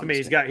 You're close to me.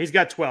 He's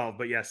got 12,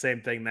 but yeah,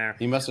 same thing there.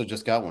 He must have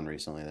just got one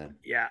recently then.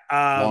 Yeah.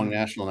 Long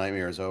national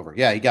nightmare is over.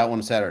 Yeah, he got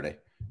one Saturday.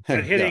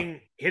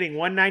 hitting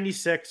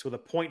 196 with a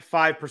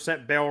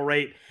 0.5% barrel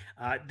rate.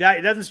 It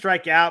doesn't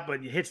strike out,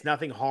 but it hits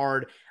nothing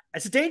hard.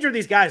 It's a danger of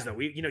these guys, though.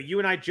 You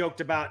and I joked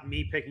about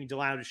me picking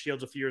Delano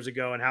Shields a few years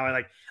ago and how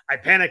I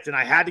panicked and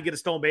I had to get a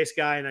stolen base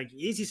guy and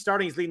easy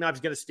starting, he's leading up,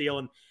 he's going to steal.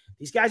 And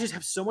these guys just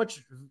have so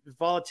much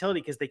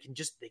volatility because they can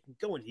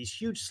go into these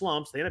huge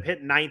slumps. They end up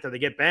hitting ninth or they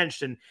get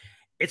benched. And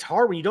it's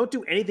hard when you don't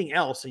do anything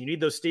else and you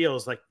need those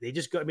steals. Like they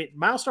just go. I mean,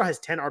 Miles Straw has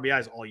 10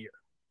 RBIs all year.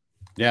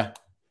 Yeah.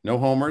 No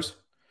homers.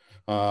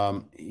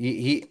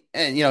 He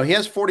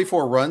has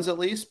 44 runs at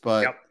least,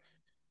 but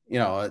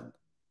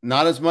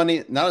not as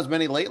many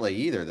lately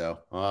either, though.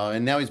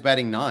 And now he's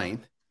batting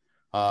ninth.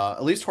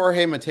 At least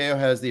Jorge Mateo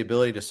has the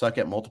ability to suck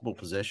at multiple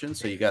positions,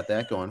 so you got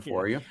that going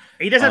for you.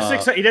 He does have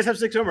six. He does have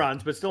 6 home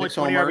runs, but still only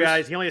 20 homers.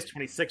 RBIs. He only has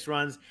 26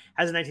 runs,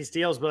 has 19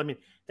 steals. But I mean,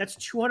 that's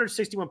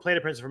 261 plate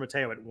appearances for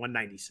Mateo at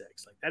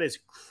 196. Like that is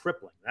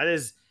crippling.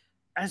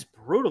 That's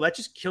brutal. That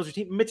just kills your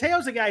team.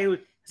 Mateo's a guy who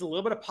has a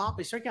little bit of pop.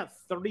 He's striking out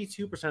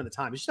 32% of the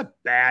time. He's just a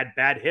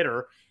bad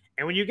hitter.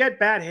 And when you get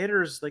bad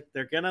hitters, like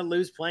they're going to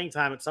lose playing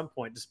time at some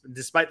point,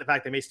 despite the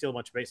fact they may steal a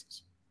bunch of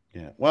bases.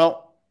 Yeah.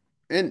 Well,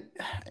 in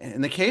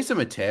the case of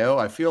Mateo,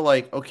 I feel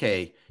like,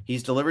 okay,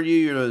 he's delivered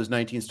you those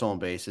 19 stolen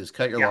bases,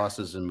 cut your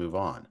losses and move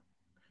on.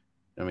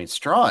 I mean,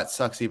 Straw, it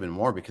sucks even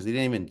more because he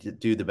didn't even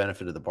do the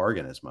benefit of the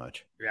bargain as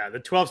much. Yeah, the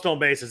 12 stolen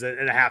bases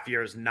in a half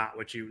year is not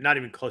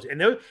even close.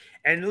 And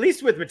at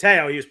least with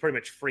Mateo, he was pretty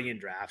much free in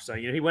draft. So,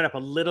 he went up a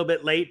little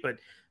bit late, but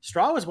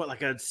Straw was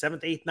like a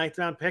 7th, 8th, 9th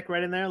round pick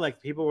right in there.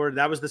 Like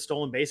that was the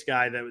stolen base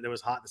guy that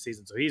was hot in the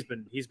season. So he's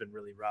been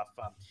really rough.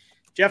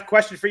 Jeff,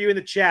 question for you in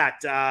the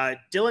chat.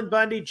 Dylan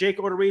Bundy, Jake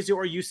Odorizzi,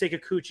 or Yusei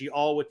Kikuchi,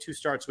 all with 2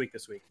 starts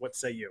this week. What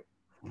say you?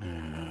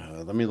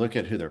 Let me look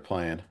at who they're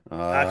playing.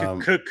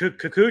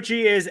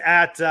 Kikuchi is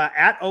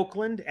at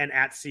Oakland and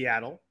at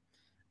Seattle.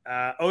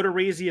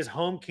 Odorizzi is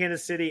home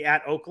Kansas City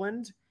at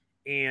Oakland,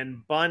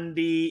 and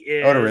Bundy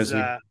is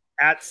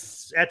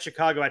at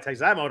Chicago at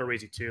Texas. I'm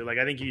Odorizzi too. Like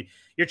I think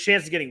your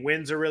chances of getting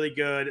wins are really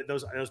good.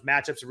 Those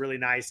matchups are really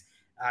nice.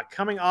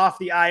 Coming off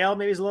the IL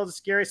maybe is a little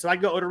scary. So I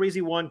go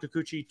Odorizzi 1,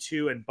 Kikuchi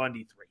 2, and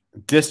Bundy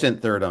 3.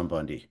 Distant third on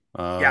Bundy.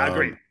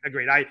 Agreed.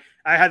 I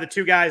had the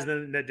 2 guys and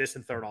then the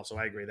distant third also.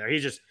 I agree there.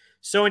 He's just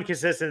so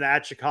inconsistent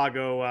at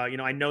Chicago.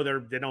 I know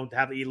they don't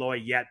have Eloy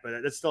yet,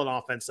 but that's still an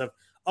offense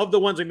of the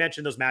ones we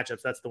mentioned, those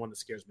matchups. That's the one that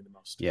scares me the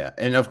most. Yeah.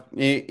 And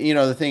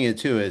the thing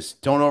is too, is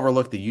don't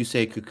overlook the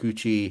Yusei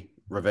Kikuchi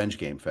revenge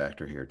game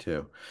factor here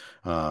too.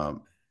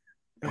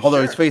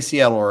 Although he's faced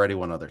Seattle already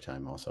one other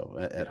time also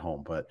at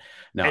home, but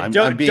no,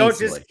 I'm being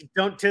silly.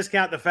 Don't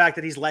discount the fact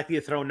that he's likely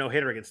to throw no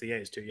hitter against the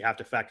A's too. You have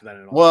to factor that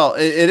in. Well,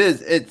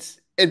 it's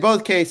in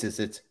both cases.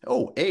 It's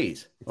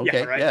A's. Okay.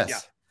 Yeah, right?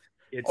 Yes.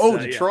 Yeah.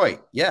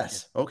 Detroit.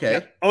 Yes. Okay.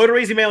 Yeah.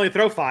 Odorizzi may only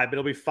throw 5, but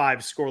it'll be 5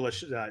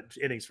 scoreless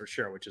innings for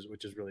sure, which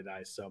is really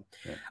nice. So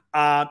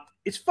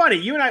it's funny.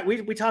 You and I,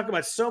 we talk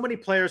about so many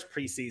players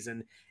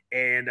preseason.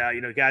 And,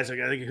 guys are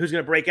going to think who's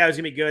going to break out, who's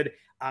going to be good.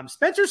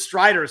 Spencer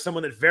Strider is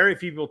someone that very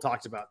few people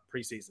talked about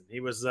preseason. He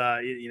was,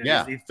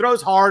 he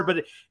throws hard,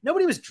 but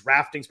nobody was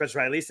drafting Spencer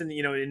Strider, at least in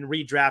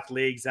redraft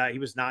leagues. He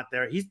was not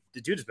there.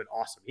 The dude has been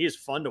awesome. He is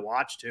fun to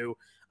watch too.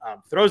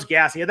 Throws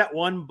gas. He had that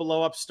one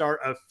blow up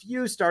start a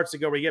few starts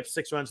ago where he gave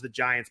 6 runs to the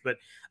Giants, but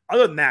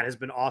other than that has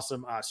been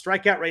awesome.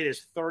 Strikeout rate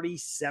is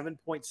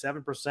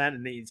 37.7%,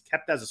 and he's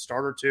kept as a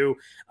starter too.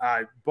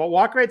 But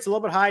walk rate's a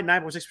little bit high,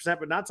 9.6%,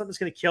 but not something that's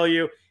going to kill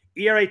you.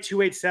 ERA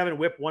 2.87,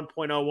 whip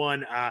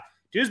 1.01.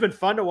 Dude's been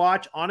fun to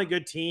watch on a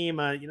good team.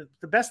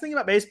 The best thing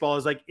about baseball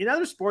is like in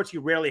other sports,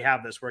 you rarely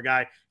have this where a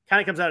guy kind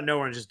of comes out of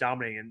nowhere and just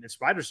dominating. And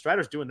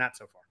Strider's doing that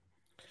so far.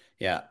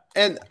 Yeah.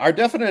 And our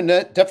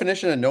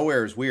definition of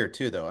nowhere is weird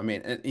too, though. I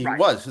mean, he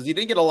was because he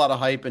didn't get a lot of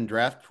hype in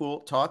draft pool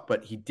talk,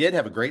 but he did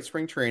have a great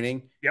spring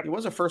training. Yep. He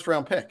was a 1st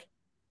round pick.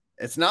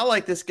 It's not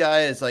like this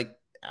guy is like,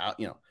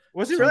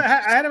 Was he really? I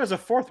had him as a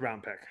 4th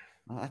round pick.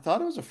 I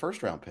thought it was a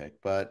 1st round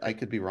pick, but I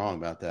could be wrong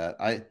about that.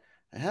 I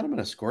had him in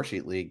a score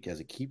sheet league as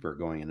a keeper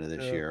going into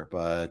this year,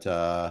 but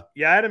I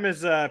had him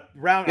as a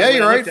round. Yeah,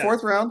 you're right.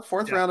 4th round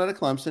out of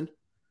Clemson.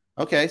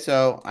 Okay,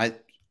 so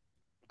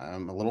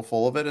I'm a little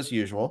full of it as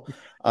usual,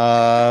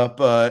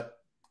 but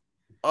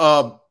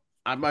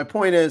my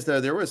point is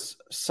that there was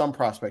some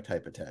prospect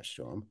hype attached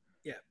to him.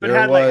 Yeah, but there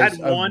had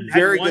one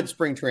good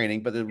spring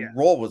training, but the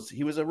role was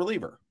he was a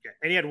reliever. Yeah,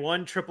 and he had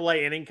 1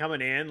 AAA inning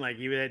coming in. Like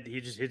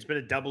he's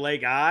been a AA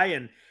guy,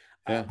 and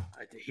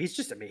he's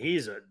just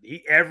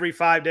every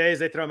 5 days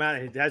they throw him out.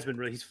 And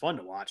he's fun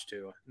to watch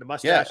too. The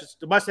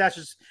mustache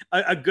is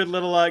a good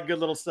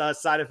little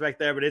side effect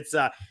there, but it's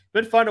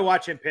been fun to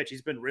watch him pitch.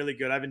 He's been really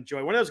good. I've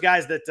enjoyed one of those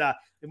guys that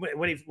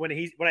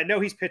when I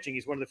know he's pitching,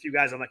 he's one of the few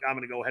guys I'm like I'm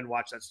going to go ahead and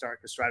watch that start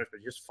because Strider's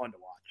been just fun to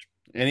watch.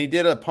 And he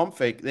did a pump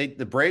fake.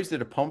 The Braves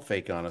did a pump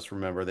fake on us.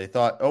 Remember, they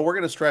thought, we're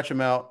going to stretch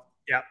him out.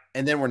 Yeah.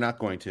 And then we're not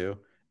going to.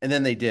 And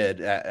then they did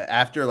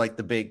after like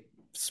the big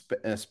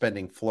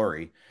spending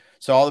flurry.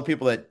 So all the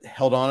people that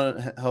held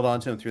on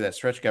to him through that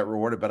stretch got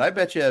rewarded. But I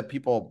bet you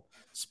people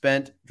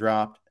spent,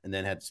 dropped, and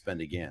then had to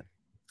spend again.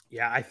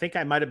 Yeah, I think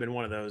I might have been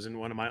one of those in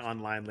one of my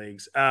online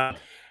leagues.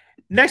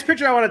 Next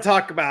pitcher I want to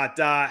talk about.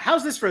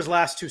 How's this for his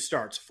last 2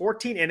 starts?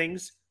 14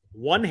 innings,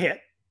 1 hit.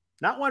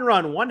 Not 1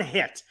 run, 1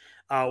 hit.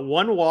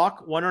 1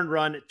 walk, 1 earned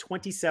run,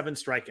 27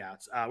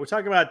 strikeouts. We're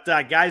talking about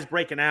guys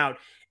breaking out,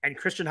 and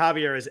Christian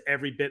Javier is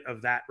every bit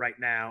of that right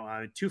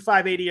now.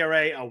 2.58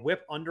 ERA, a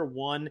whip under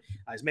 1.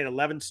 He's made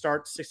 11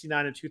 starts,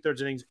 69 and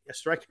 2/3 innings, a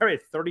strikeout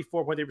rate of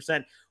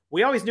 34.3%.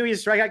 We always knew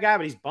he's a strikeout guy,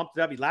 but he's bumped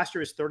it up. Last year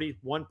was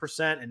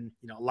 31%, and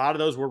a lot of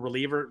those were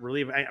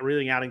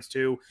relieving outings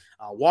too.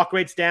 Walk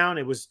rate's down.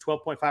 It was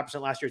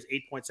 12.5% last year. It's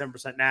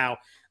 8.7% now.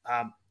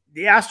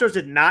 The Astros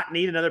did not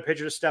need another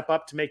pitcher to step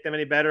up to make them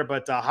any better,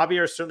 but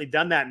Javier has certainly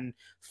done that and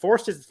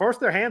forced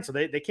their hand, so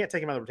they can't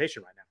take him out of the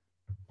rotation right now.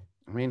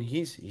 I mean,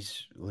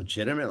 he's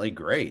legitimately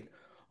great.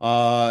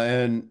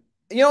 And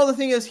the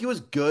thing is, he was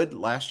good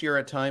last year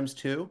at times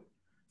too.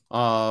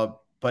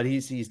 But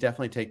he's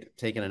definitely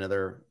taken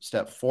another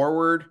step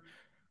forward.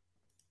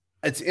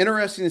 It's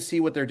interesting to see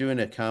what they're doing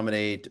to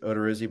accommodate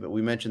Odorizzi, but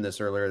we mentioned this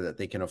earlier that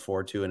they can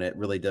afford to, and it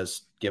really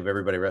does give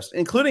everybody rest,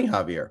 including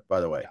Javier, by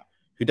the way,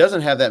 who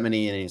doesn't have that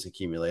many innings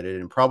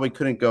accumulated and probably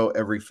couldn't go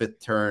every fifth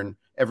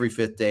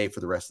day for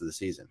the rest of the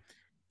season.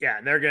 Yeah,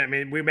 and they're going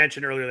to, we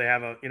mentioned earlier they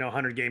have a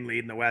 100-game lead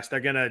in the West. They're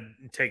going to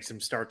take some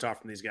starts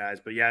off from these guys.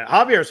 But yeah,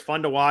 Javier is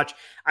fun to watch.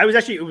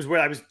 It was where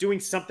I was doing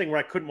something where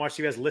I couldn't watch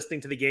you guys listening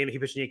to the game. He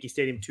pitched in Yankee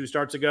Stadium 2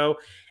 starts ago.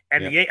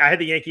 And I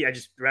had I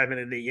just grabbed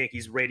in the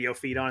Yankees radio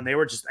feed on. They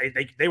were just,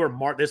 they were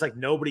marked. There's like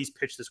nobody's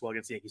pitched this well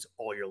against the Yankees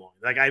all year long.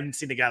 Like I haven't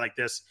seen a guy like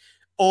this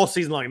all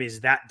season long. He's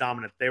that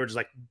dominant. They were just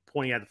like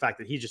pointing out the fact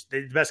that he's just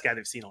the best guy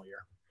they've seen all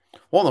year.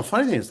 Well, the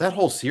funny thing is that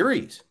whole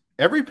series,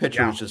 every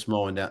pitcher was just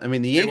mowing down. I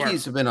mean, the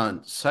Yankees have been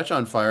on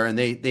fire, and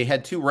they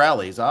had 2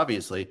 rallies,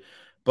 obviously,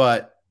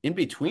 but in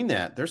between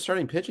that, their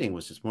starting pitching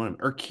was just one.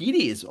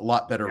 Urquidy is a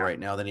lot better right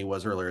now than he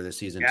was earlier this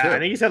season, too. I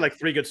think he's had like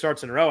 3 good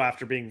starts in a row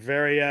after being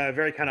very,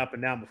 very kind of up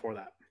and down before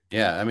that.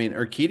 Yeah, I mean,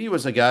 Urquidy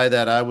was a guy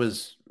that I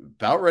was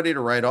about ready to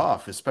write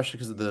off, especially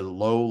because of the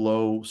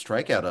low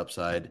strikeout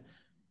upside.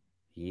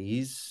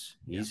 He's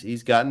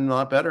gotten a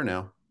lot better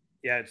now.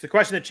 Yeah, it's the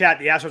question in the chat.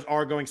 The Astros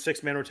are going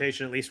 6-man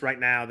rotation, at least right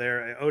now.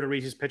 They're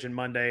Odorizzi's pitching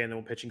Monday, and then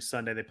we're pitching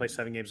Sunday. They play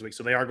 7 games a week.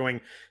 So they are going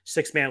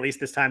 6-man at least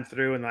this time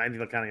through. And I think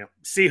they'll kind of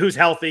see who's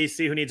healthy,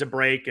 see who needs a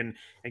break, and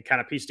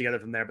kind of piece together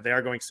from there. But they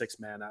are going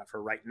 6-man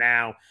for right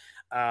now.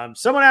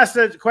 Someone asked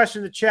a question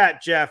in the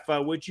chat, Jeff.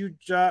 Would you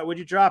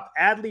drop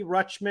Adley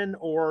Rutschman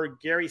or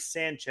Gary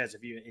Sanchez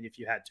if you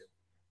had to?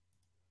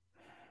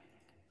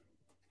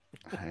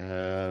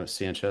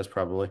 Sanchez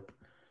probably.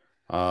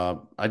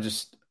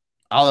 Here's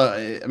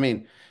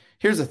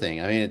the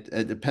thing. I mean,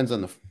 it depends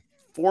on the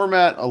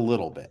format a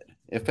little bit.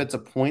 If it's a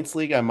points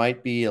league, I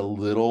might be a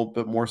little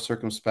bit more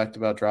circumspect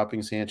about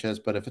dropping Sanchez.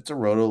 But if it's a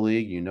roto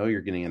league,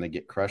 you're going to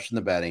get crushed in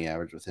the batting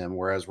average with him.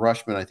 Whereas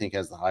Rutschman, I think,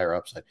 has the higher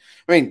upside.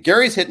 I mean,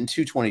 Gary's hitting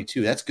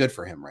 222. That's good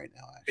for him right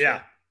now,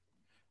 actually.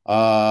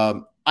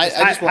 Yeah.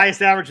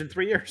 Highest average in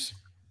 3 years.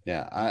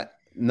 Yeah.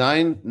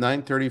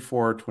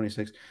 934,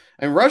 26.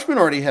 And Rutschman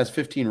already has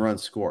 15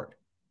 runs scored.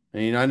 I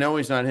mean, I know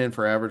he's not hitting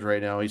for average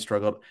right now. He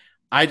struggled.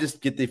 I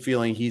just get the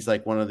feeling he's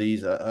like one of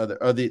these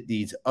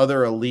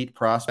other elite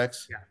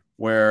prospects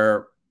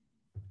where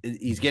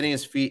he's getting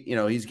his feet,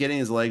 he's getting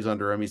his legs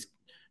under him. He's,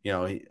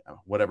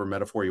 whatever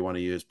metaphor you want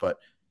to use, but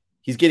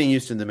he's getting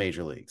used to the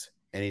major leagues,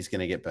 and he's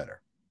going to get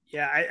better.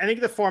 Yeah, I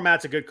think the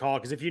format's a good call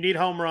because if you need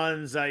home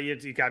runs,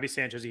 you got to be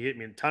Sanchez. He hit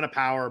me a ton of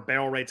power,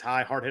 barrel rate's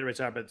high, hard hit rate's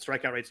high, but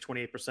strikeout rate's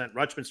 28%.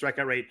 Rutschman's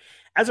strikeout rate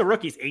as a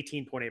rookie is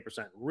 18.8%.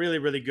 Really,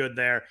 really good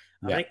there.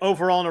 I think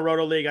overall in a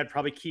roto league, I'd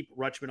probably keep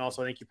Rutschman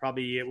also. I think we'll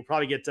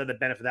probably get the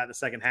benefit of that in the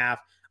second half.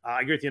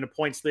 I agree with you in a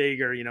points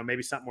league or,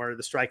 maybe something where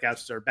the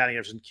strikeouts or batting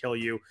average doesn't kill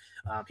you.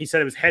 He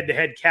said it was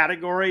head-to-head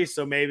category,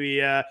 so maybe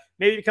it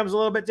becomes a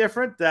little bit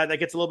different. That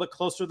gets a little bit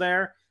closer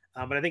there.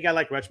 But I think I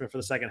like Rutschman for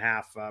the second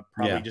half,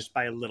 probably just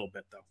by a little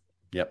bit, though.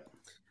 Yep.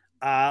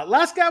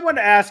 Last guy I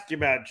wanted to ask you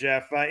about,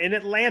 Jeff. In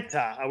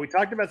Atlanta, we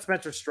talked about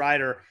Spencer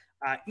Strider.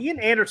 Ian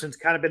Anderson's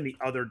kind of been the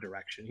other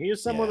direction. He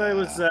was someone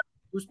that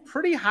was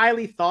pretty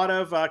highly thought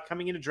of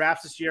coming into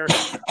drafts this year.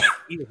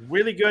 He was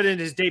really good in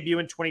his debut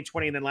in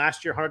 2020, and then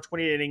last year,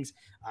 128 innings,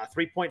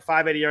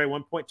 3.58 ERA,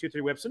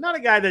 1.23 WHIP. So not a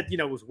guy that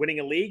was winning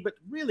a league, but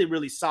really,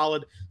 really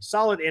solid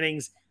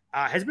innings.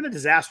 Has been a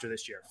disaster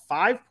this year.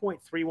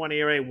 5.31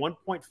 ERA,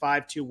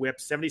 1.52 WHIP,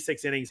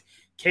 76 innings.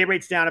 K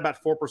rate's down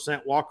about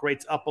 4%. Walk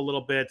rate's up a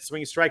little bit.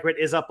 Swing strike rate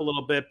is up a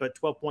little bit, but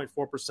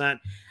 12.4%.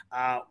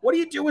 What do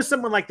you do with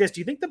someone like this?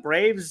 Do you think the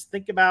Braves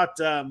think about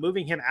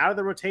moving him out of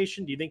the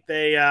rotation? Do you think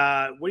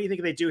what do you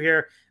think they do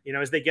here?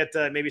 As they get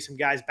maybe some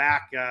guys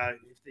back. Do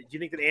you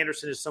think that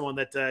Anderson is someone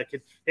that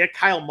could? They had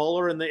Kyle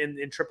Muller in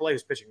AAA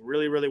who's pitching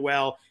really, really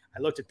well. I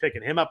looked at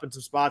picking him up in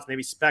some spots,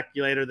 maybe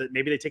speculator that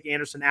maybe they take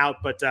Anderson out.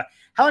 But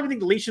how long do you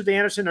think the leash is with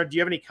Anderson, or do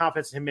you have any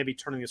confidence in him maybe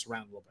turning this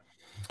around a little bit?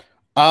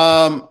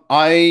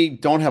 I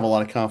don't have a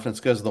lot of confidence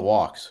because of the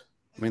walks.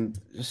 I mean,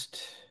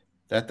 just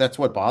that's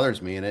what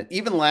bothers me. And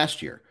even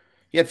last year,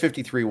 he had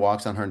 53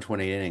 walks on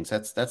 128 innings.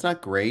 That's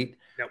not great.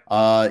 Nope.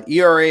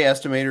 ERA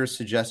estimators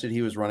suggested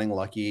he was running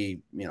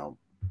lucky.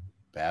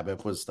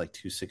 BABIP was like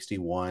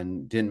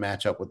 261, didn't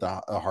match up with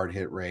a hard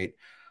hit rate.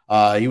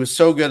 He was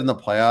so good in the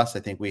playoffs. I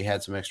think we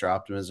had some extra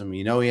optimism.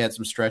 He had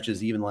some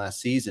stretches even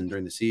last season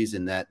during the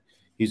season that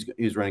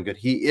he's running good.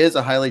 He is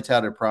a highly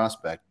touted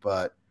prospect,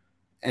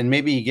 and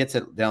maybe he gets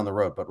it down the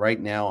road. But right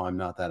now, I'm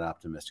not that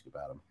optimistic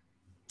about him.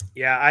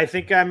 Yeah, I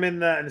think I'm in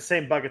the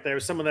same bucket there. It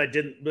was someone that I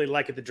didn't really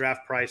like at the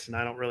draft price, and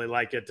I don't really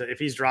like it. If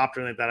he's dropped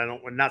or anything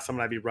like that, not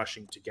someone I'd be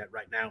rushing to get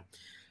right now.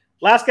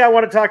 Last guy I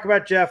want to talk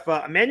about, Jeff,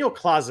 Emmanuel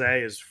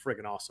Clase is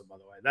freaking awesome, by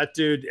the way. That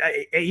dude,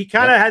 he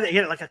kind of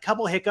had like a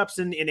couple hiccups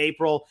in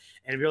April,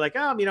 and if you're like,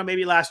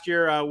 maybe last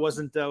year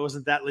wasn't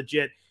that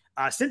legit.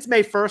 Since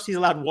May 1st, he's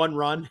allowed one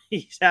run.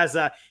 He has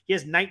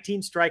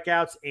 19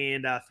 strikeouts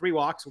and 2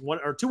 walks. One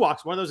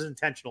of those is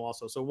intentional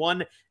also. So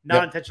one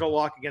non-intentional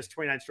walk against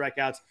 29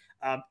 strikeouts.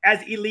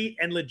 As elite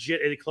and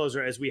legit a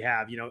closer as we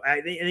have,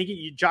 I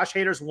think Josh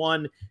Hader's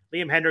 1,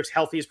 Liam Hendricks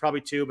healthy is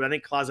probably 2, but I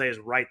think Clase is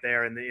right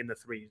there in the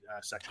 3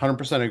 section.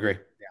 100% agree.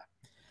 Yeah,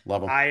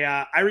 love him.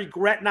 I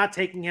regret not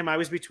taking him. I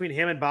was between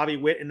him and Bobby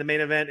Witt in the main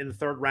event in the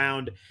 3rd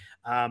round.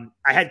 I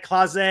had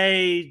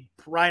Clase,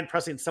 Ryan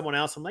Presley, and someone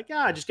else. I'm like,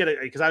 I just get it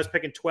because I was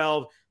picking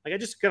 12. Like, I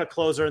just got a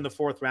closer in the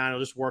 4th round.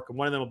 It'll just work, and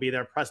one of them will be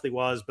there. Presley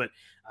was, but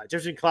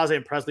difference between Clase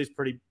and Presley is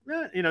pretty,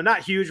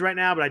 not huge right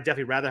now, but I'd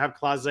definitely rather have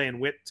Clase,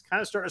 and Witt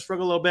kind of starting to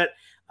struggle a little bit.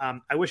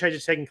 I wish I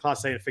just taken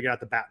Clase and figured out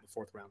the bat in the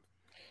 4th round.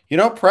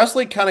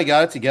 Presley kind of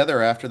got it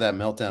together after that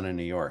meltdown in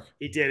New York.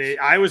 He did.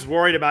 I was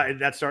worried about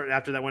that start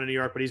after that one in New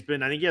York, but I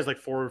think he has like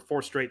four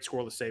straight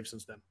scoreless saves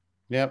since then.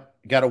 Yep.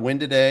 Got a win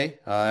today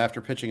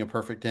after pitching a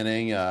perfect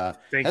inning.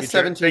 That's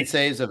 17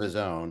 saves of his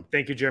own.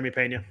 Thank you, Jeremy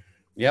Pena.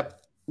 Yep.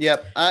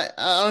 I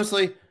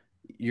honestly,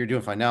 you're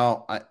doing fine.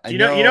 Now, I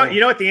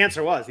know what the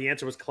answer was? The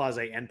answer was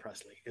Clase and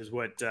Presley is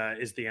what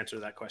is the answer to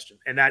that question.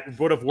 And that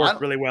would have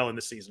worked really well in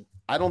the season.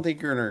 I don't think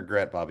you're going to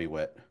regret Bobby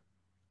Witt.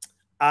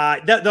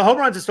 The home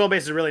runs and stolen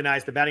base is really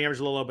nice. The batting average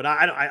is a little low, but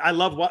I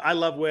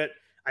love Witt.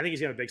 I think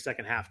he's going to have a big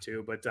second half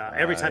too. But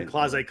every time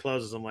Clase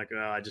closes, I'm like,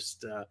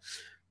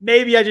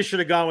 maybe I just should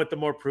have gone with the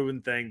more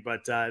proven thing.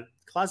 But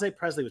Clase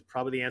Presley was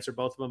probably the answer,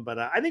 both of them. But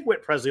I think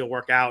Witt Presley will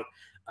work out.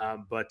 I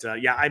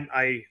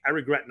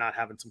regret not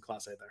having some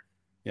Clase there.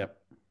 Yep.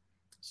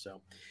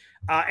 So,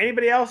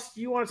 anybody else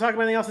you want to talk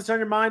about? Anything else that's on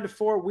your mind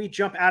before we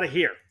jump out of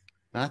here?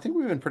 I think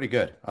we've been pretty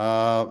good.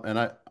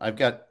 And I've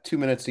got 2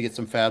 minutes to get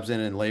some FAABs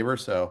in labor,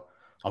 so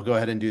I'll go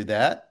ahead and do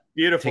that.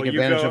 Beautiful. Take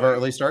advantage of our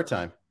early start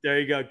time. There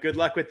you go. Good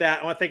luck with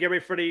that. I want to thank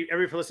everybody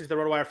for listening to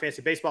the RotoWire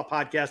Fantasy Baseball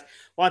Podcast. I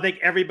want to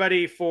thank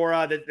everybody for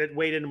that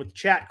weighed in with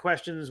chat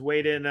questions,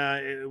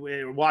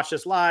 watched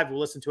us live. We'll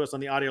listen to us on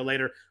the audio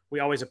later. We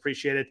always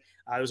appreciate it.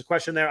 There was a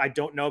question there. I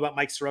don't know about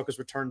Mike Soroka's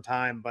return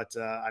time, but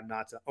I'm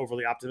not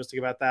overly optimistic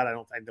about that. I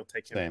think they'll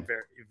take him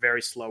very,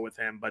 very slow with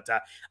him. But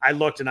I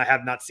looked and I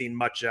have not seen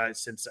much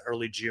since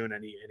early June,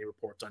 any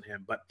reports on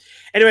him. But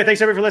anyway,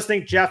 thanks everybody for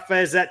listening. Jeff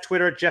is at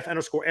Twitter,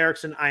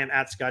 Jeff_Erickson. I am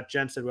at Scott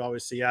Jensen. We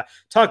always see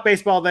talk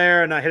baseball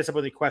there, and hit us up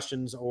with any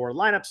questions or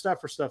lineup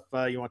stuff or stuff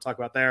you want to talk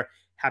about there.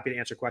 Happy to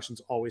answer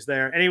questions, always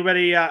there.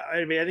 Anybody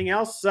anything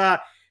else?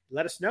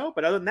 Let us know.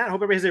 But other than that, I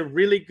hope everybody has a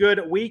really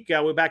good week.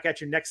 We'll be back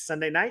at you next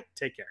Sunday night.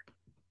 Take care.